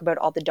going to talk about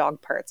all the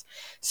dog parts.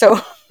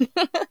 So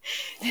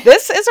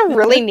this is a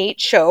really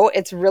neat show.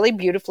 It's really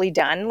beautifully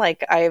done.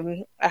 Like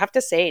I have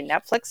to say,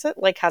 Netflix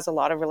like has a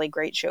lot of really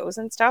great shows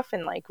and stuff.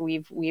 And like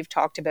we've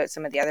talked about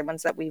some of the other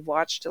ones that we've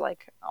watched,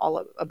 like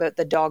all about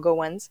the doggo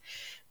ones.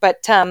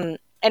 But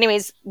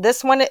anyways,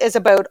 this one is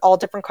about all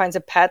different kinds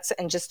of pets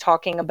and just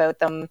talking about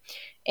them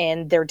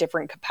and their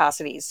different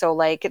capacities. So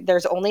like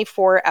there's only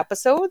 4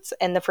 episodes,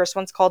 and the first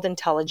one's called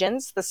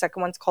Intelligence, the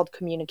second one's called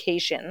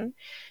Communication,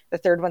 the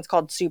third one's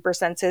called Super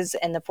Senses,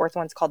 and the fourth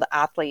one's called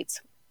Athletes.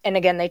 And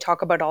again, they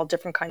talk about all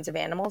different kinds of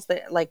animals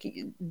that like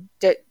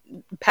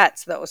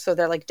pets though. So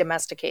they're like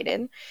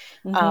domesticated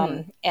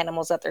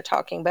animals that they're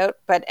talking about.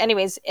 But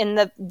anyways, in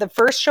the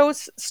first show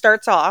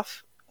starts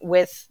off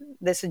with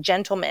this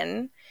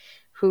gentleman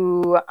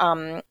who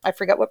I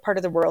forget what part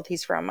of the world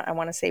he's from. I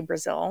want to say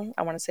Brazil.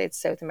 I want to say it's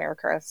South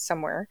America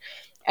somewhere.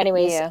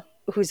 Anyways,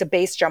 who's a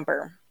base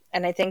jumper.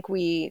 And I think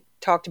we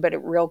talked about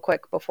it real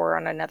quick before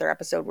on another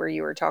episode where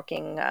you were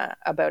talking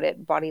about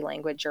it, body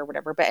language or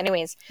whatever. But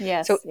anyways,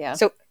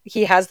 so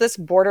he has this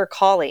border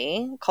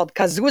collie called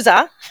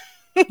Kazuza.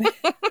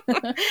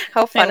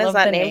 How fun is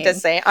that name to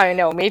say? I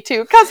know, me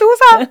too.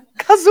 Kazuza!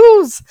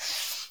 Kazooz!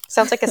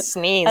 Sounds like a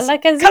sneeze. I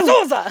like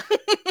Kazuza!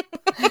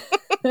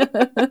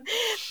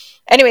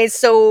 Anyways,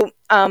 so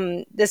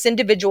this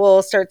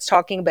individual starts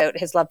talking about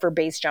his love for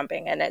base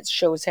jumping, and it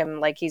shows him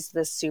like he's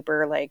this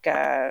super like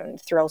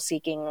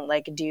thrill-seeking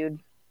like dude,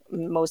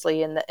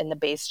 mostly in the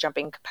base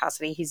jumping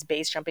capacity. He's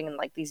base jumping in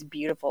like these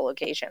beautiful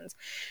locations,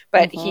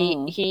 but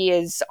he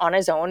is on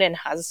his own and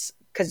has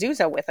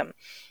Kazuza with him.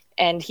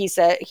 And he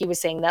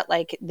was saying that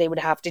like they would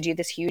have to do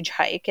this huge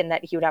hike, and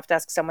that he would have to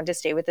ask someone to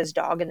stay with his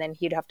dog, and then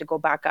he'd have to go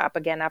back up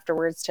again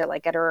afterwards to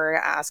like get her or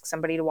ask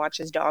somebody to watch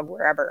his dog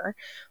wherever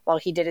while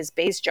he did his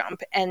base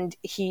jump. And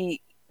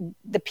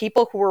the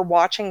people who were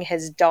watching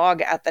his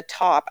dog at the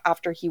top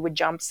after he would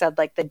jump said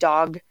like the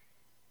dog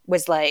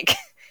was like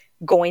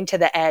going to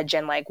the edge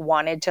and like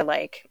wanted to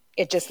like,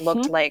 it just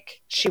looked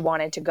like she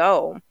wanted to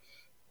go.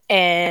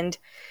 And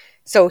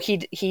so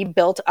he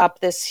built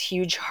up this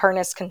huge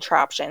harness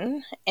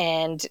contraption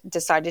and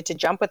decided to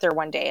jump with her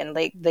one day. And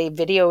they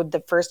videoed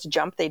the first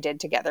jump they did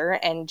together.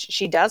 And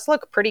she does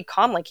look pretty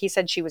calm. Like he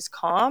said, she was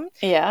calm.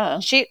 Yeah.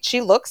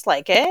 She looks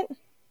like it.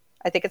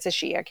 I think it's a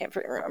she. I can't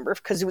remember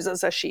if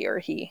Kazuza's a she or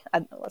he.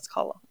 Let's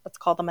call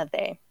them a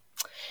they.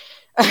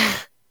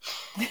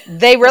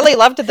 They really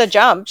loved the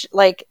jump.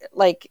 Like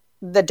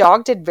the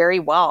dog did very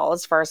well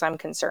as far as I'm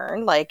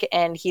concerned. Like,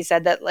 and he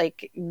said that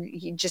like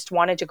he just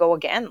wanted to go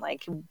again,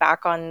 like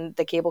back on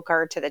the cable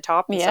car to the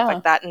top and stuff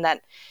like that. And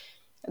that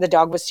the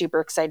dog was super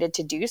excited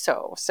to do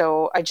so.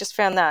 So I just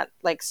found that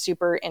like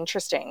super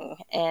interesting.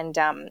 And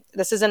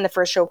this is in the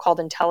first show called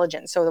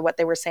Intelligence. So what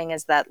they were saying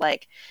is that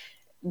like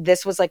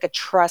this was like a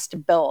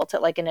trust built,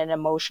 like in an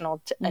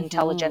emotional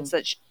intelligence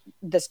that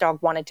this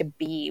dog wanted to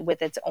be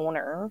with its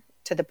owner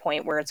to the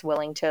point where it's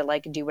willing to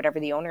like do whatever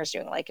the owner's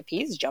doing. Like if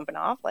he's jumping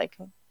off, like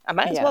I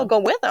might as well go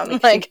with him.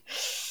 Like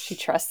she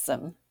trusts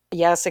him.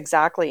 Yes,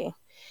 exactly.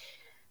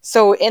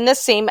 So in the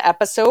same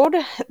episode,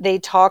 they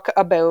talk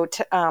about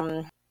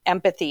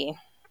empathy.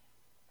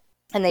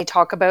 And they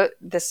talk about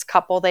this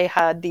couple. They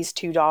had these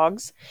 2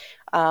 dogs.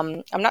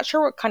 I'm not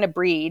sure what kind of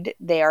breed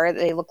they are.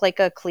 They look like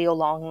a Cleo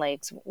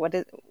Longlegs. What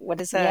is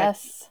that?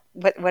 Yes.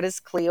 What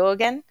is Cleo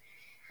again?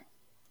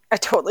 I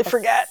totally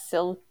forget.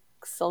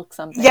 Silk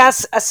something.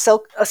 Yes, a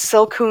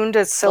silkhound,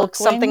 a silk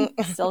something.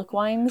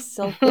 Silkwind.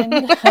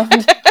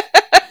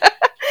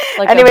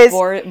 Like anyways,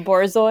 a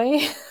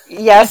borzoi.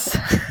 Yes.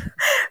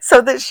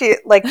 So that she,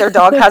 like, their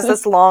dog has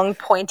this long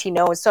pointy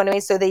nose. So anyway,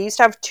 so they used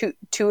to have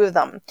two of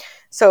them.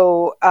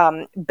 So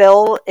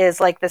Bill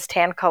is like this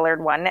tan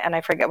colored one, and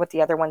I forget what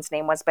the other one's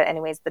name was, but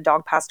anyways, the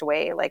dog passed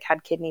away, like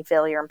had kidney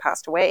failure and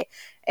passed away.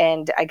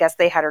 And I guess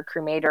they had her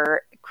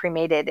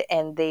cremated,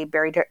 and they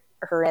buried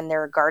her in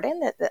their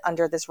garden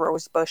under this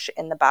rose bush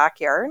in the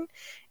backyard.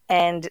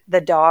 And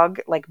the dog,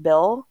 like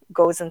Bill,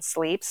 goes and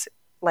sleeps,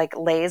 like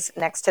lays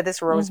next to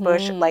this rose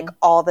bush, like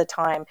all the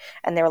time.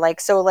 And they're like,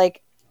 so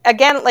like,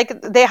 again,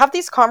 like they have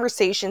these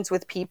conversations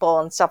with people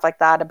and stuff like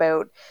that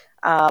about,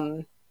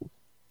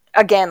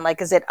 again,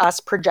 like, is it us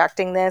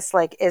projecting this?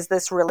 Like, is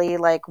this really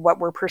like what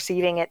we're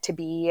perceiving it to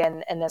be,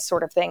 and this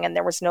sort of thing? And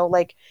there was no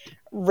like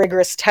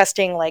rigorous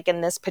testing, like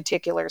in this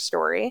particular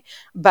story,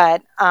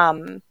 but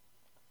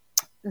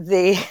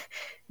they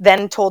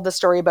then told the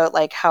story about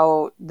like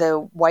how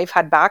the wife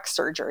had back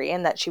surgery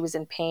and that she was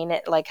in pain,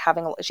 like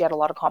she had a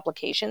lot of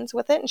complications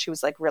with it, and she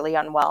was like really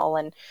unwell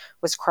and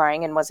was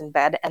crying and was in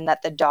bed, and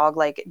that the dog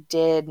like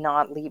did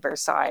not leave her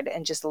side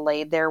and just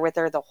laid there with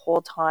her the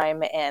whole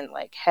time and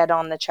like head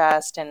on the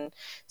chest. And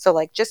so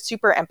like just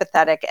super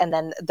empathetic. And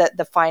then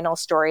the final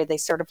story, they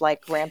sort of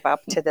like ramp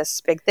up to this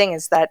big thing,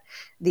 is that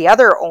the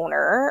other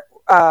owner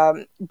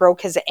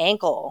broke his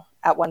ankle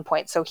at one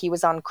point, so he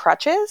was on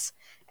crutches.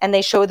 And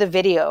they show the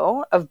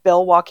video of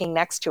Bill walking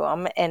next to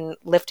him and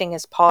lifting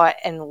his paw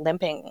and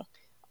limping,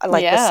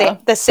 like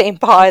the same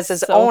paw as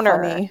his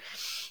owner. Funny.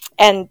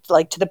 And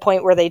like to the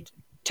point where they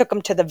took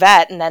him to the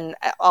vet, and then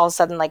all of a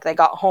sudden, like they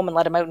got home and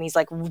let him out, and he's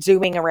like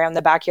zooming around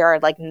the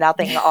backyard, like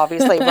nothing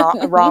obviously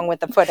wrong with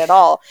the foot at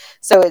all.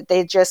 So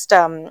they just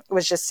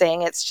was just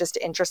saying it's just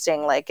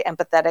interesting, like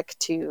empathetic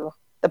to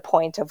the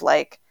point of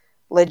like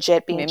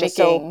legit being just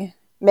so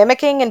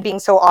mimicking and being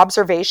so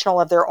observational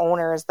of their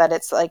owners that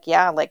it's like,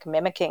 yeah, like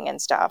mimicking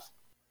and stuff.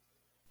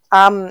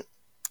 So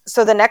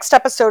the next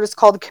episode is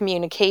called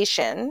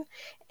Communication,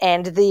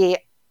 and the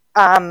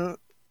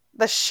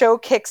show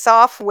kicks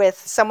off with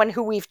someone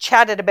who we've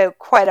chatted about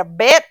quite a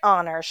bit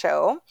on our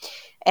show,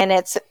 and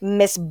it's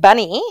Miss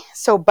Bunny.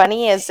 So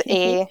Bunny is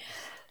a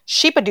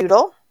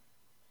sheepadoodle,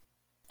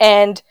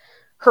 and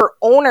her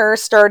owner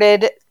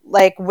started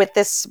like with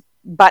this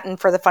button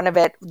for the fun of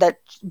it that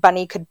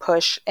Bunny could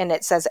push, and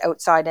it says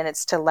outside, and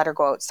it's to let her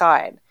go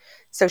outside.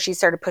 So she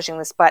started pushing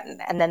this button,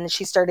 and then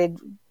she started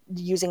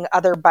using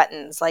other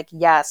buttons like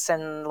yes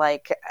and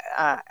like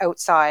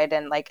outside,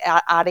 and like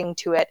adding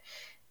to it,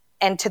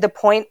 and to the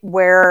point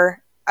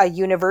where a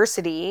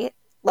university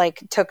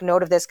like took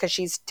note of this, because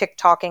she's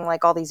TikToking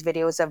like all these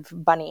videos of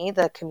Bunny,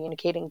 the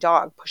communicating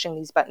dog, pushing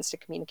these buttons to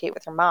communicate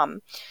with her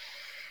mom.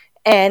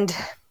 And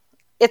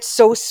it's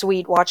so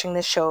sweet watching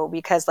this show,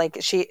 because like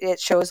it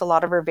shows a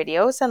lot of her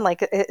videos, and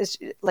like it's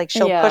like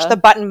she'll push the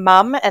button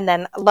mum, and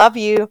then love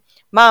you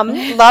mum,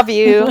 love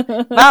you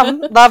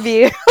mum, love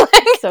you.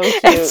 Like, so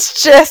cute.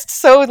 It's just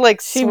so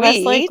like she sweet. Must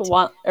like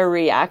want a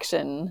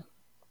reaction,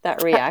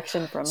 that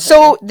reaction from her.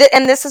 So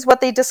and this is what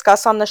they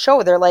discuss on the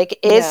show. They're like,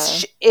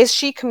 is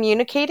she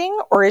communicating,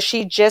 or is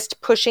she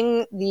just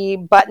pushing the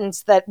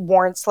buttons that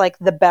warrants like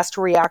the best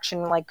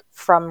reaction like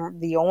from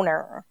the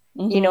owner?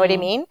 You know what I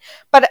mean?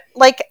 But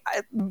like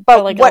a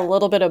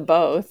little bit of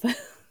both.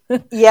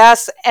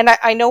 Yes. And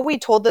I know we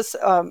told this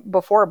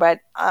before, but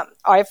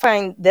I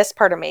find this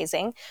part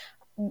amazing.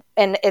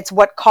 And it's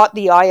what caught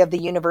the eye of the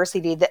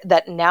university,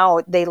 that now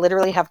they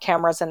literally have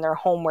cameras in their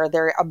home where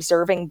they're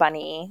observing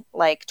Bunny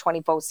like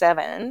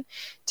 24/7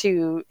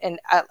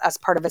 as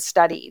part of a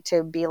study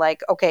to be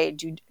like, okay,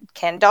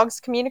 can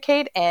dogs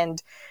communicate,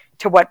 and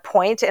to what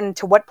point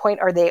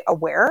are they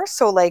aware?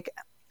 So like,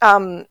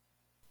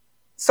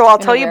 so I'll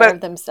tell you about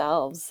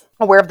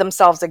aware of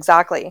themselves.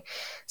 Exactly.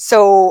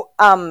 So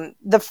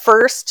the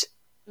first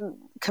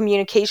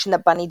communication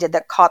that Bunny did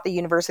that caught the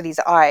university's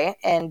eye,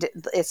 and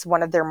it's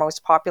one of their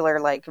most popular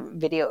like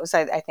videos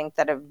I think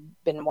that have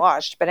been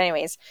watched. But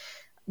anyways,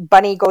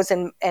 Bunny goes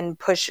and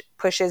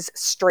pushes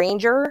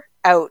stranger,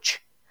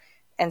 ouch.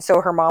 And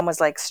so her mom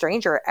was like,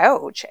 stranger,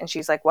 ouch. And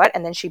she's like, what?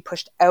 And then she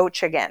pushed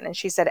ouch again. And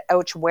she said,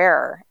 ouch,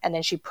 where? And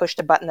then she pushed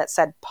a button that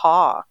said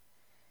paw.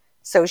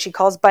 So she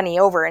calls Bunny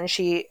over, and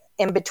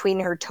in between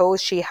her toes,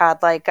 she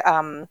had like,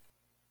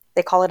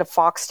 they call it a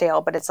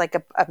foxtail, but it's like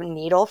a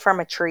needle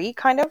from a tree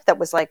kind of that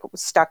was like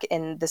stuck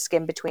in the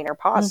skin between her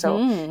paws.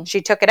 So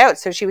she took it out.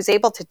 So she was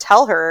able to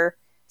tell her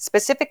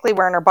specifically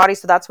where in her body.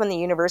 So that's when the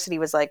university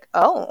was like,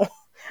 oh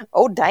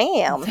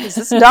damn, is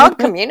this dog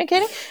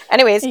communicating?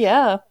 Anyways.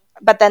 Yeah.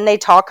 but then they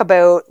talk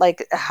about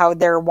like how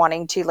they're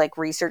wanting to like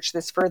research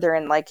this further,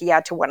 and like,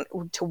 yeah, to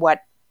what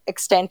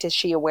extent is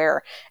she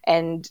aware?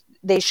 And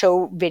they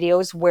show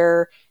videos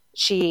where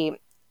she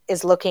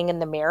is looking in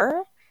the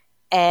mirror,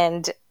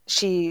 and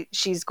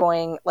she's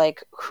going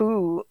like,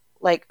 who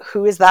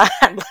is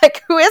that?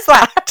 Like, who is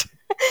that?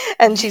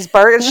 And she's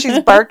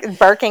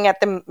barking at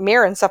the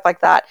mirror and stuff like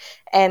that,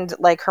 and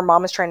like her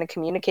mom is trying to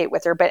communicate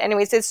with her. But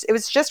anyways, it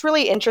was just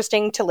really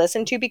interesting to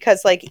listen to,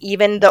 because like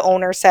even the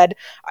owner said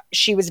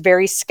she was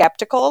very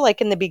skeptical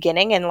like in the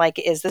beginning, and like,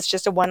 is this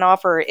just a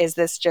one-off, or is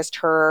this just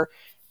her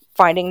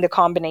finding the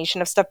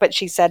combination of stuff? But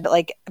she said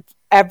like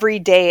every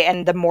day,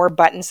 and the more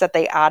buttons that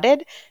they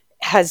added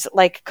has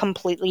like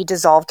completely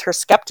dissolved her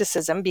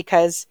skepticism,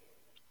 because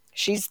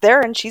she's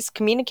there and she's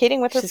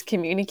communicating with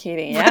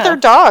her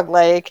dog.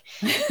 Like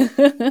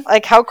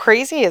like, how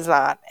crazy is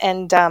that?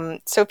 And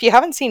so if you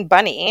haven't seen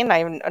Bunny, and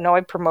I know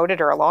I promoted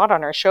her a lot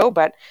on our show,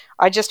 but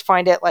I just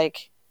find it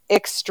like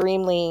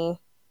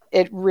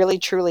it really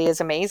truly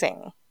is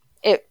amazing.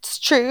 It's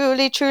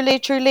truly, truly,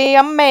 truly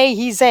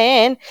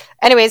amazing.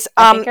 Anyways,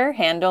 I think her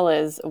handle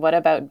is What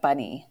About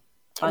Bunny?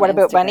 What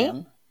About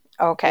Bunny?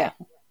 Okay. Yeah.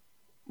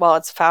 Well,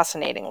 it's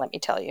fascinating, let me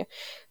tell you.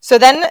 So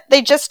then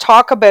they just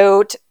talk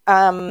about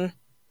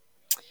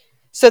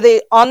so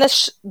they on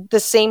the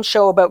same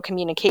show about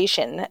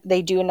communication,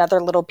 they do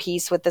another little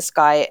piece with this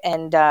guy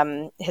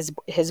and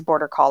his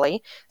border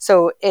collie.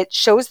 So it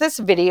shows this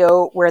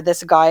video where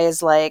this guy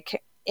is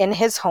like in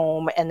his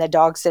home, and the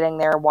dog's sitting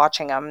there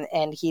watching him,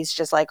 and he's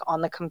just like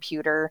on the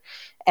computer,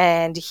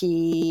 and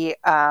he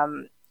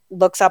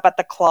looks up at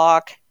the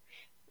clock.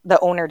 The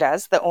owner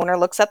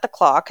looks at the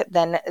clock,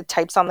 then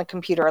types on the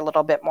computer a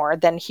little bit more,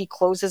 then he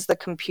closes the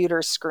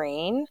computer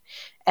screen,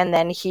 and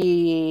then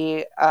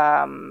he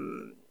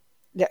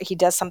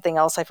does something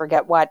else, I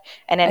forget what.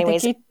 And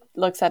anyways, I think he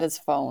looks at his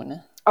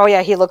phone. Oh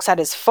yeah, he looks at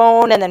his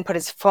phone and then put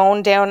his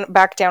phone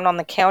back down on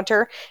the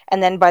counter,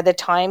 and then by the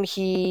time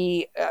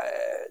he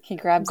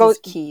grabs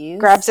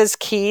his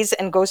keys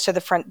and goes to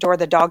the front door,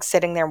 the dog's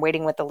sitting there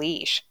waiting with the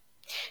leash.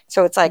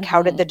 So it's like,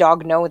 how did the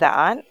dog know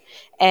that?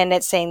 And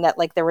it's saying that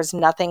like there was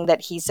nothing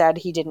that he said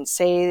he didn't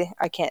say.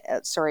 I can't,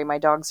 sorry, my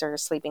dogs are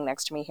sleeping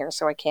next to me here,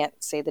 so I can't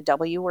say the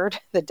W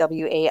word, the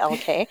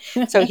WALK.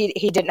 So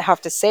he didn't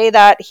have to say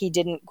that. He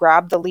didn't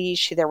grab the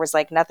leash. There was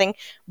like nothing.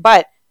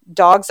 But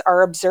dogs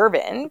are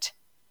observant.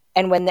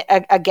 And when,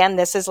 again,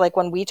 this is like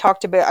when we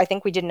talked about, I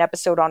think we did an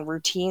episode on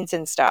routines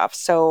and stuff.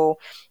 So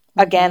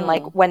again,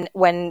 like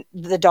when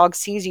the dog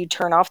sees you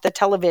turn off the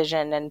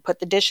television and put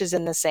the dishes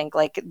in the sink,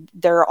 like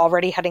they're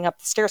already heading up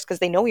the stairs because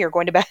they know you're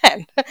going to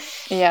bed.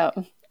 Yeah.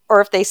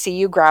 Or if they see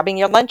you grabbing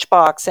your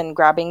lunchbox and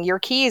grabbing your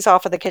keys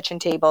off of the kitchen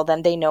table,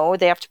 then they know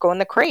they have to go in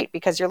the crate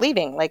because you're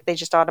leaving. Like they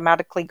just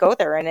automatically go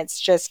there. And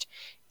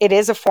it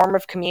is a form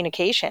of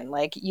communication.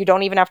 Like you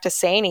don't even have to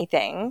say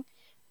anything.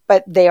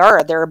 But they're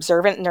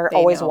observant, and they're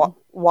always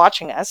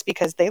watching us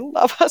because they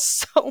love us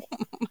so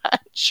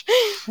much.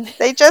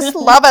 They just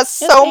love us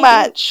so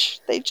much.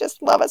 They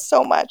just love us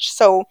so much.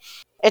 So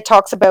it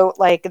talks about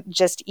like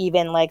just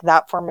even like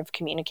that form of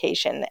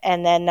communication.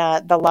 And then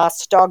the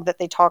last dog that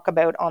they talk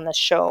about on the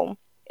show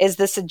is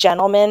this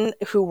gentleman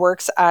who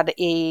works at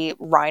a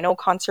rhino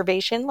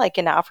conservation, like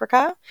in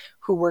Africa,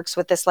 who works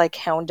with this like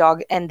hound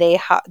dog, and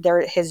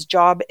his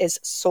job is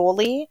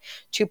solely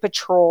to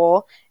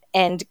patrol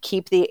and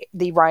keep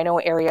the rhino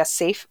area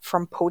safe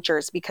from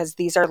poachers, because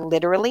these are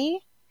literally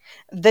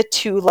the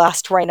two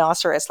last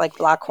rhinoceros, like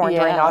black-horned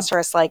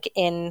rhinoceros, like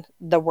in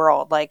the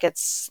world. Like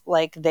it's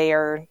like they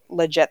are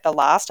legit the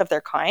last of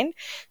their kind.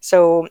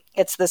 So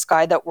it's this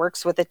guy that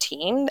works with a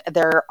team.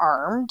 They're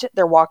armed,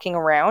 they're walking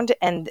around,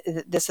 and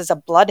this is a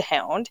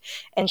bloodhound,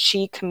 and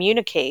she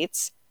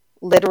communicates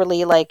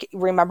literally, like,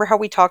 remember how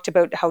we talked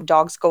about how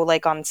dogs go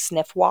like on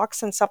sniff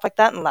walks and stuff like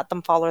that and let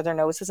them follow their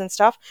noses and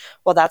stuff?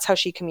 Well, that's how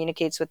she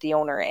communicates with the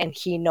owner, and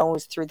he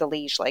knows through the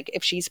leash, like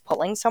if she's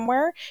pulling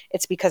somewhere,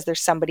 it's because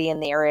there's somebody in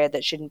the area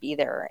that shouldn't be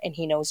there, and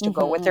he knows to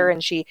go with her,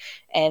 and she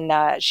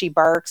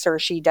barks or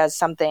she does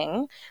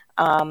something,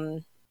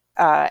 and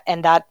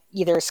that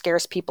either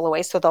scares people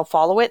away, so they'll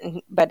follow it.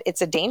 But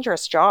it's a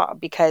dangerous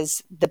job,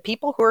 because the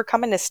people who are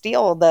coming to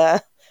steal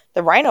the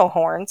rhino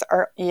horns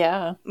are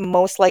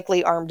most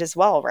likely armed as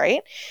well,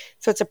 right?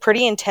 So it's a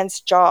pretty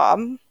intense job.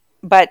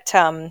 But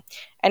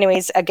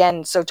anyways,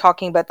 again, so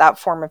talking about that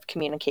form of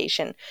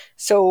communication.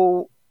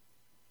 So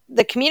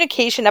the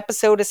communication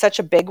episode is such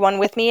a big one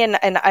with me, and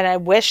I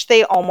wish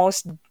they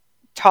almost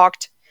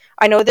talked.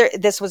 I know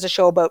this was a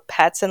show about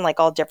pets and like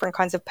all different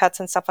kinds of pets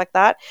and stuff like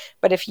that.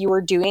 But if you were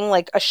doing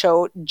like a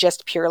show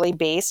just purely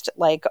based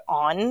like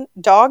on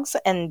dogs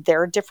and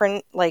their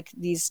different, like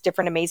these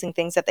different amazing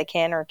things that they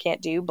can or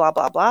can't do, blah,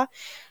 blah, blah.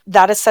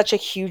 That is such a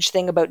huge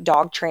thing about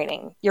dog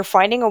training. You're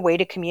finding a way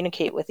to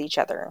communicate with each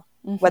other,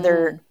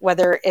 whether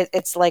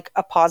it's like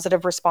a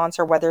positive response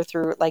or whether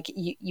through like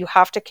you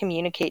have to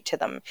communicate to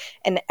them,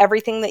 and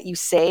everything that you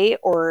say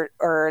or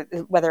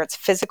whether it's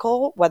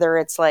physical, whether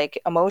it's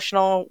like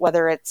emotional,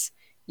 whether it's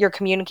you're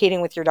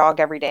communicating with your dog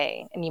every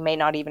day and you may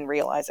not even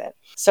realize it.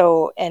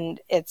 So,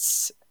 and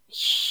it's,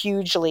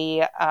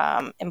 hugely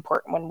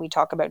important when we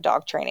talk about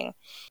dog training.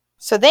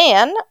 So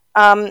then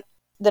the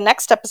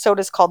next episode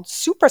is called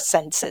Super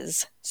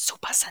Senses.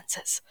 Super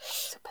Senses.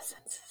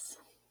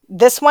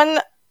 This one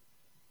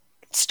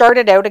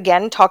started out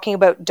again talking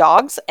about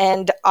dogs,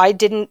 and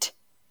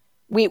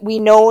we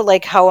know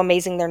like how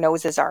amazing their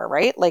noses are,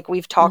 right? Like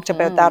we've talked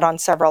about that on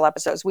several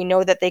episodes. We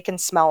know that they can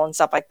smell and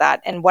stuff like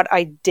that. And what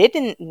I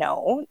didn't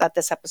know that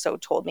this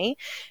episode told me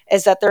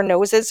is that their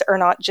noses are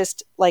not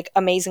just like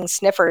amazing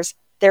sniffers,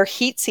 they're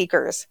heat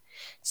seekers.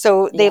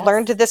 So they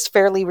learned this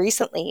fairly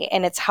recently,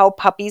 and it's how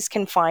puppies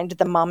can find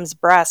the mom's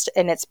breast.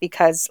 And it's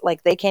because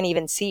like they can't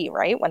even see,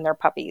 right, when they're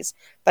puppies,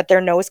 but their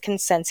nose can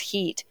sense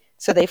heat.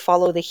 So they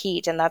follow the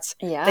heat, and that's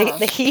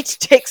the heat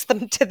takes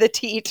them to the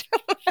teat.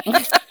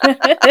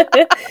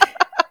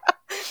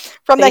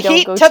 From they the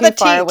heat to the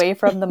far away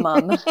from the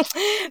mum.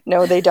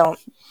 No, they don't.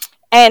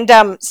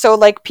 And so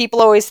like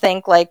people always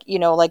think like, you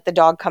know, like the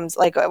dog comes,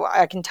 like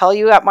I can tell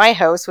you at my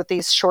house with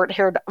these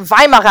short-haired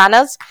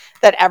Weimaranas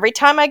that every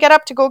time I get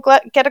up to go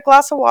get a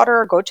glass of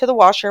water or go to the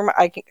washroom,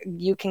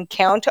 you can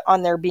count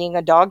on there being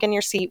a dog in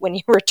your seat when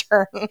you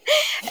return.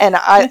 And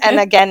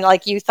again,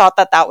 like you thought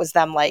that was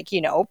them, like,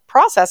 you know,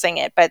 processing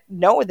it, but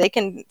no, they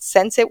can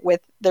sense it with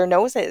their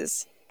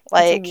noses.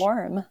 Like, it's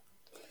warm.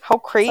 How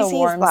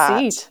crazy is that?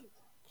 Seat.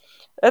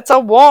 It's a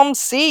warm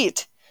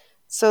seat.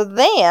 So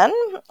then,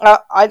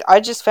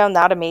 I just found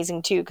that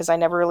amazing too, because I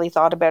never really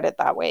thought about it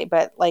that way.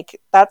 But like,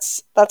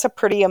 that's a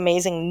pretty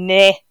amazing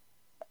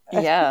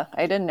Yeah,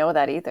 I didn't know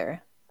that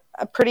either.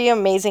 A pretty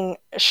amazing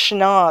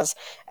schnoz.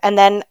 And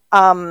then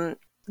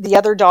the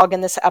other dog in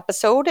this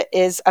episode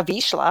is a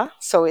Vizsla.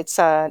 So it's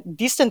a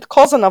distant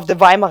cousin of the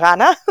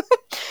Weimaraner.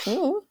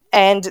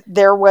 And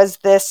there was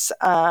this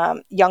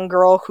young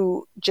girl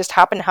who just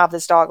happened to have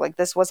this dog. Like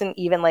this wasn't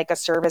even like a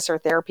service or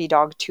therapy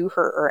dog to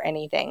her or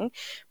anything,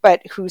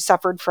 but who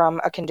suffered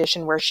from a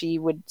condition where she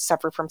would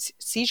suffer from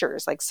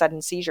seizures, like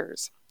sudden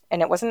seizures.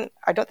 And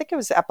I don't think it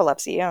was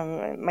epilepsy.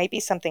 It might be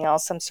something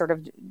else, some sort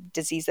of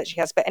disease that she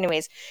has. But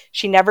anyways,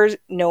 she never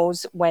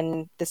knows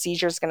when the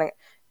seizure is going to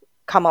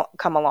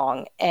come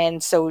along,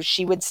 and so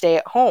she would stay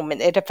at home, and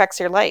it affects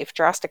your life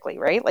drastically,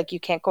 right? Like you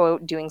can't go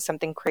out doing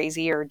something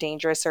crazy or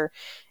dangerous, or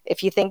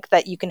if you think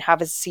that you can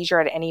have a seizure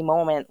at any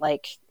moment,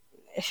 like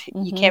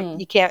you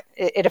can't,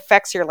 it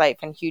affects your life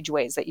in huge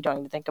ways that you don't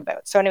even think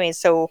about. So anyways,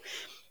 so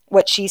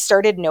what she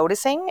started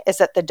noticing is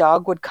that the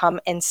dog would come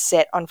and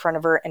sit on front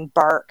of her and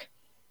bark,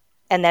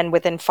 and then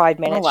within 5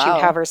 minutes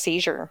she'd have her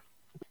seizure.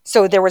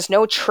 So there was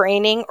no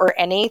training or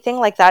anything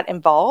like that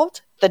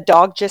involved. The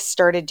dog just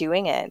started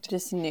doing it.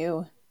 Just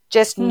knew.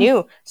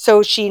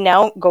 So she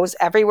now goes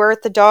everywhere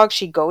with the dog.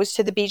 She goes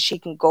to the beach. She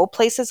can go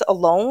places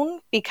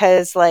alone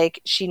because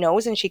like she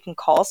knows, and she can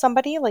call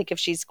somebody. Like if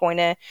she's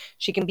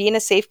she can be in a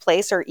safe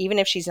place, or even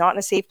if she's not in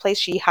a safe place,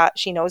 she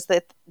knows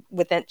that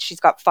she's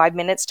got 5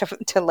 minutes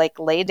to like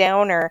lay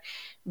down or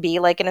be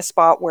like in a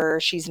spot where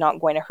she's not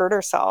going to hurt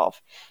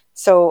herself.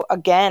 So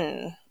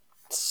again,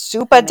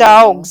 super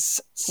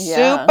dogs.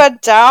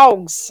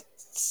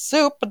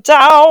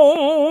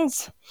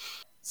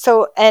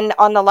 So, and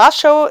on the last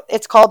show,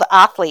 it's called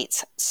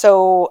Athletes.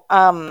 So,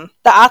 the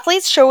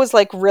Athletes show is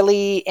like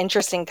really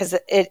interesting because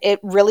it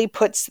really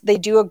they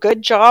do a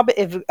good job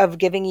of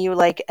giving you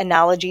like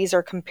analogies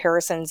or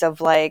comparisons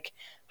of like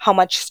how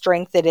much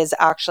strength it is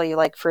actually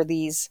like for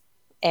these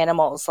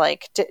animals,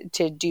 like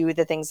to do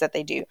the things that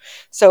they do.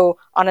 So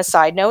on a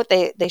side note,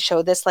 they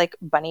show this like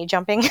bunny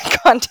jumping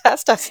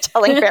contest. I was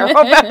telling Vero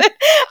about it.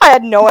 I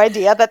had no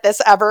idea that this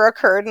ever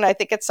occurred, and I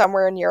think it's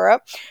somewhere in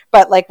Europe,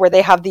 but like where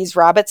they have these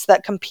rabbits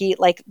that compete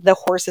like the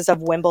horses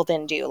of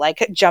Wimbledon do,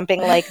 like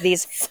jumping like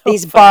these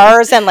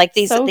bars and like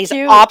these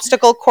cute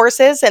obstacle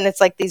courses, and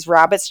it's like these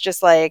rabbits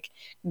just like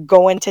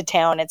go into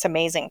town. It's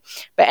amazing.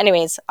 But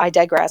anyways, I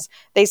digress.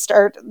 They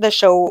start the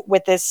show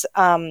with this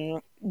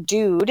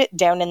dude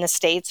down in the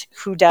States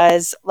who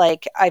does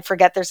like, I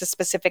forget, there's a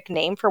specific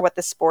name for what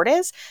the sport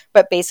is,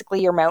 but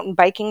basically you're mountain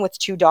biking with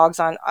two dogs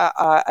on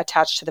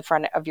attached to the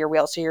front of your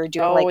wheel. So you're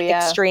doing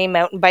extreme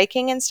mountain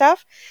biking and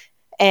stuff,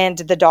 and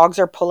the dogs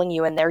are pulling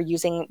you, and they're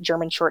using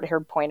German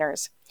short-haired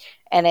pointers.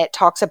 And it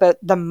talks about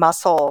the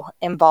muscle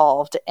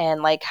involved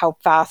and like how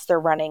fast they're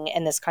running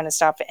and this kind of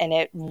stuff. And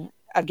it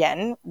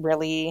again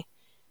really,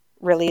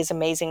 really is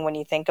amazing when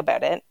you think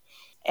about it.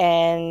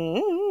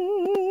 And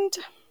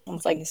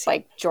it's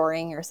like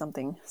joring or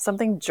something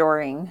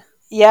joring.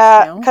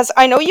 Yeah, because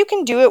I know you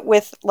can do it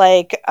with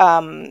like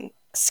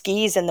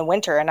skis in the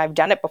winter, and I've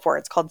done it before.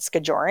 It's called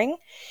skijoring,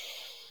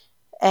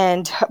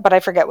 but I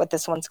forget what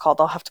this one's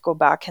called. I'll have to go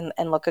back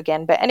and look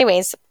again. But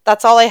anyways,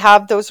 that's all I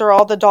have. Those are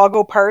all the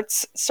doggo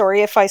parts.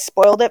 Sorry if I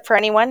spoiled it for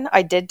anyone.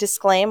 I did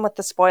disclaim with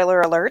the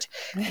spoiler alert,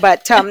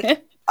 but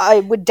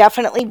I would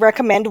definitely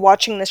recommend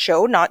watching the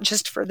show, not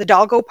just for the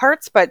doggo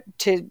parts, but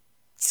to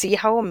see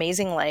how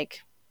amazing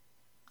like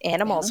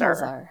animals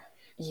are.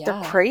 Yeah.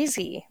 They're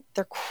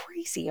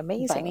crazy,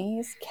 amazing.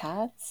 Bunnies,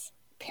 cats,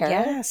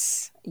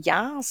 parrots.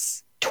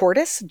 Yes.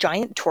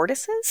 Giant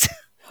tortoises.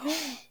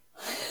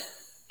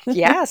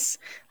 Yes.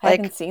 I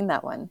haven't seen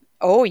that one.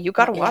 Oh, you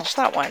got to watch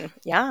that one.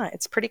 Yeah,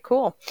 it's pretty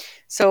cool.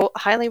 So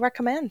highly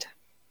recommend.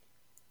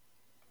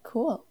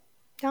 Cool.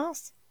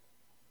 Yes.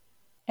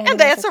 And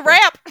that's a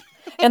wrap.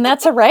 And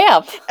that's a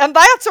wrap. And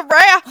that's a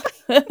wrap.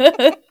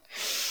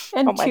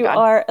 And to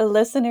our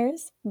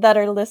listeners that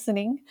are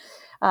listening,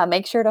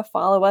 make sure to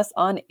follow us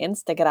on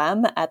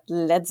Instagram at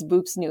Let's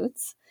Boop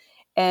Snoots.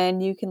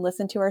 And you can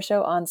listen to our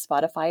show on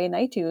Spotify and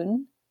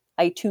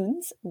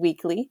iTunes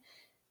weekly.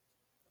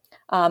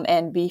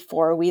 And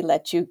before we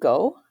let you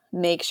go,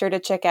 make sure to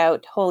check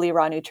out Holy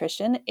Raw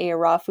Nutrition, a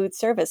raw food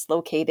service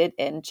located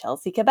in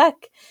Chelsea,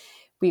 Quebec.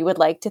 We would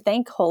like to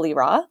thank Holy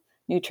Raw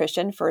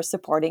Nutrition for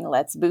supporting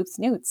Let's Boop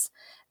Snoots.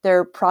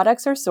 Their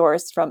products are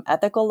sourced from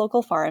ethical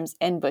local farms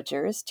and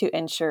butchers to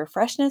ensure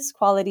freshness,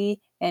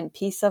 quality, and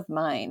peace of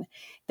mind.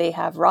 They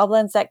have raw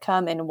blends that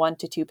come in 1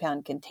 to 2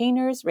 pound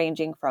containers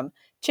ranging from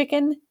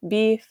chicken,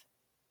 beef,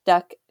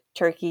 duck,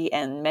 turkey,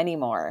 and many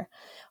more.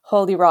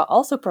 Holy Raw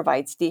also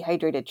provides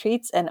dehydrated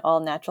treats and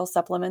all-natural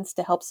supplements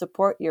to help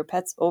support your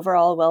pet's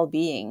overall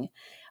well-being.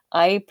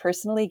 I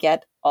personally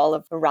get all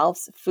of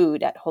Ralph's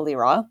food at Holy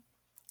Raw,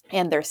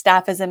 and their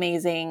staff is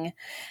amazing.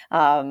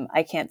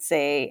 I can't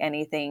say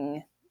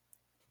anything.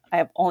 I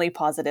have only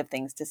positive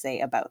things to say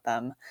about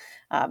them.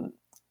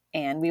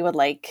 And we would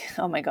like,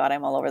 oh my God,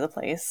 I'm all over the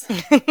place.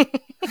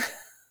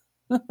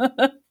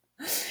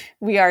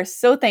 We are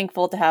so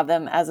thankful to have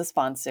them as a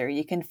sponsor.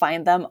 You can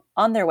find them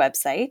on their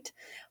website,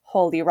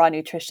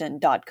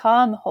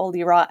 holyrawnutrition.com,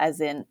 Holy Raw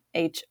as in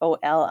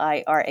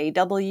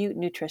HOLIRAW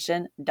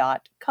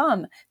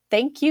nutrition.com.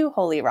 Thank you,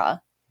 Holy Raw.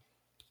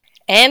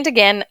 And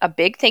again, a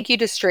big thank you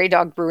to Stray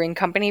Dog Brewing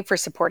Company for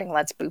supporting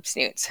Let's Boop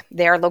Snoots.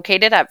 They are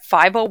located at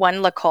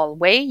 501 Lacolle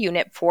Way,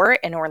 Unit 4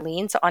 in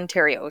Orleans,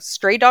 Ontario.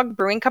 Stray Dog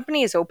Brewing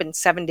Company is open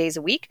 7 days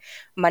a week,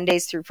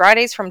 Mondays through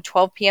Fridays from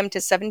 12 p.m. to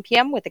 7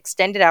 p.m. with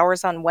extended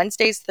hours on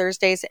Wednesdays,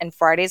 Thursdays, and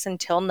Fridays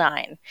until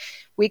 9.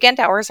 Weekend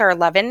hours are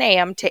 11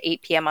 a.m. to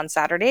 8 p.m. on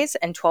Saturdays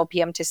and 12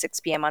 p.m. to 6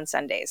 p.m. on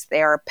Sundays.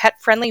 They are a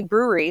pet-friendly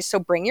brewery, so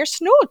bring your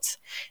snoots.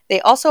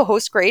 They also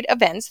host great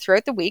events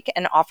throughout the week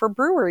and offer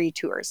brewery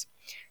tours.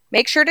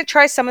 Make sure to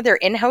try some of their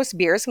in-house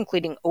beers,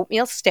 including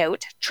Oatmeal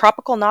Stout,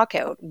 Tropical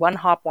Knockout, One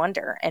Hop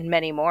Wonder, and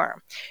many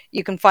more.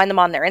 You can find them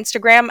on their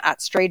Instagram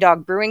at Stray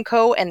Dog Brewing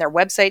Co. and their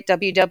website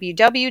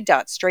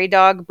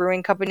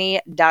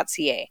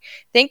www.straydogbrewingcompany.ca.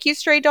 Thank you,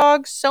 Stray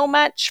Dog, so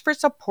much for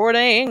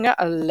supporting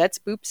Let's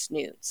Boop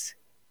Snoots.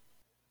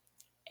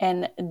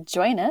 And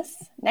join us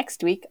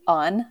next week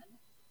on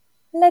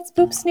Let's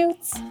Boop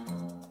Snoots.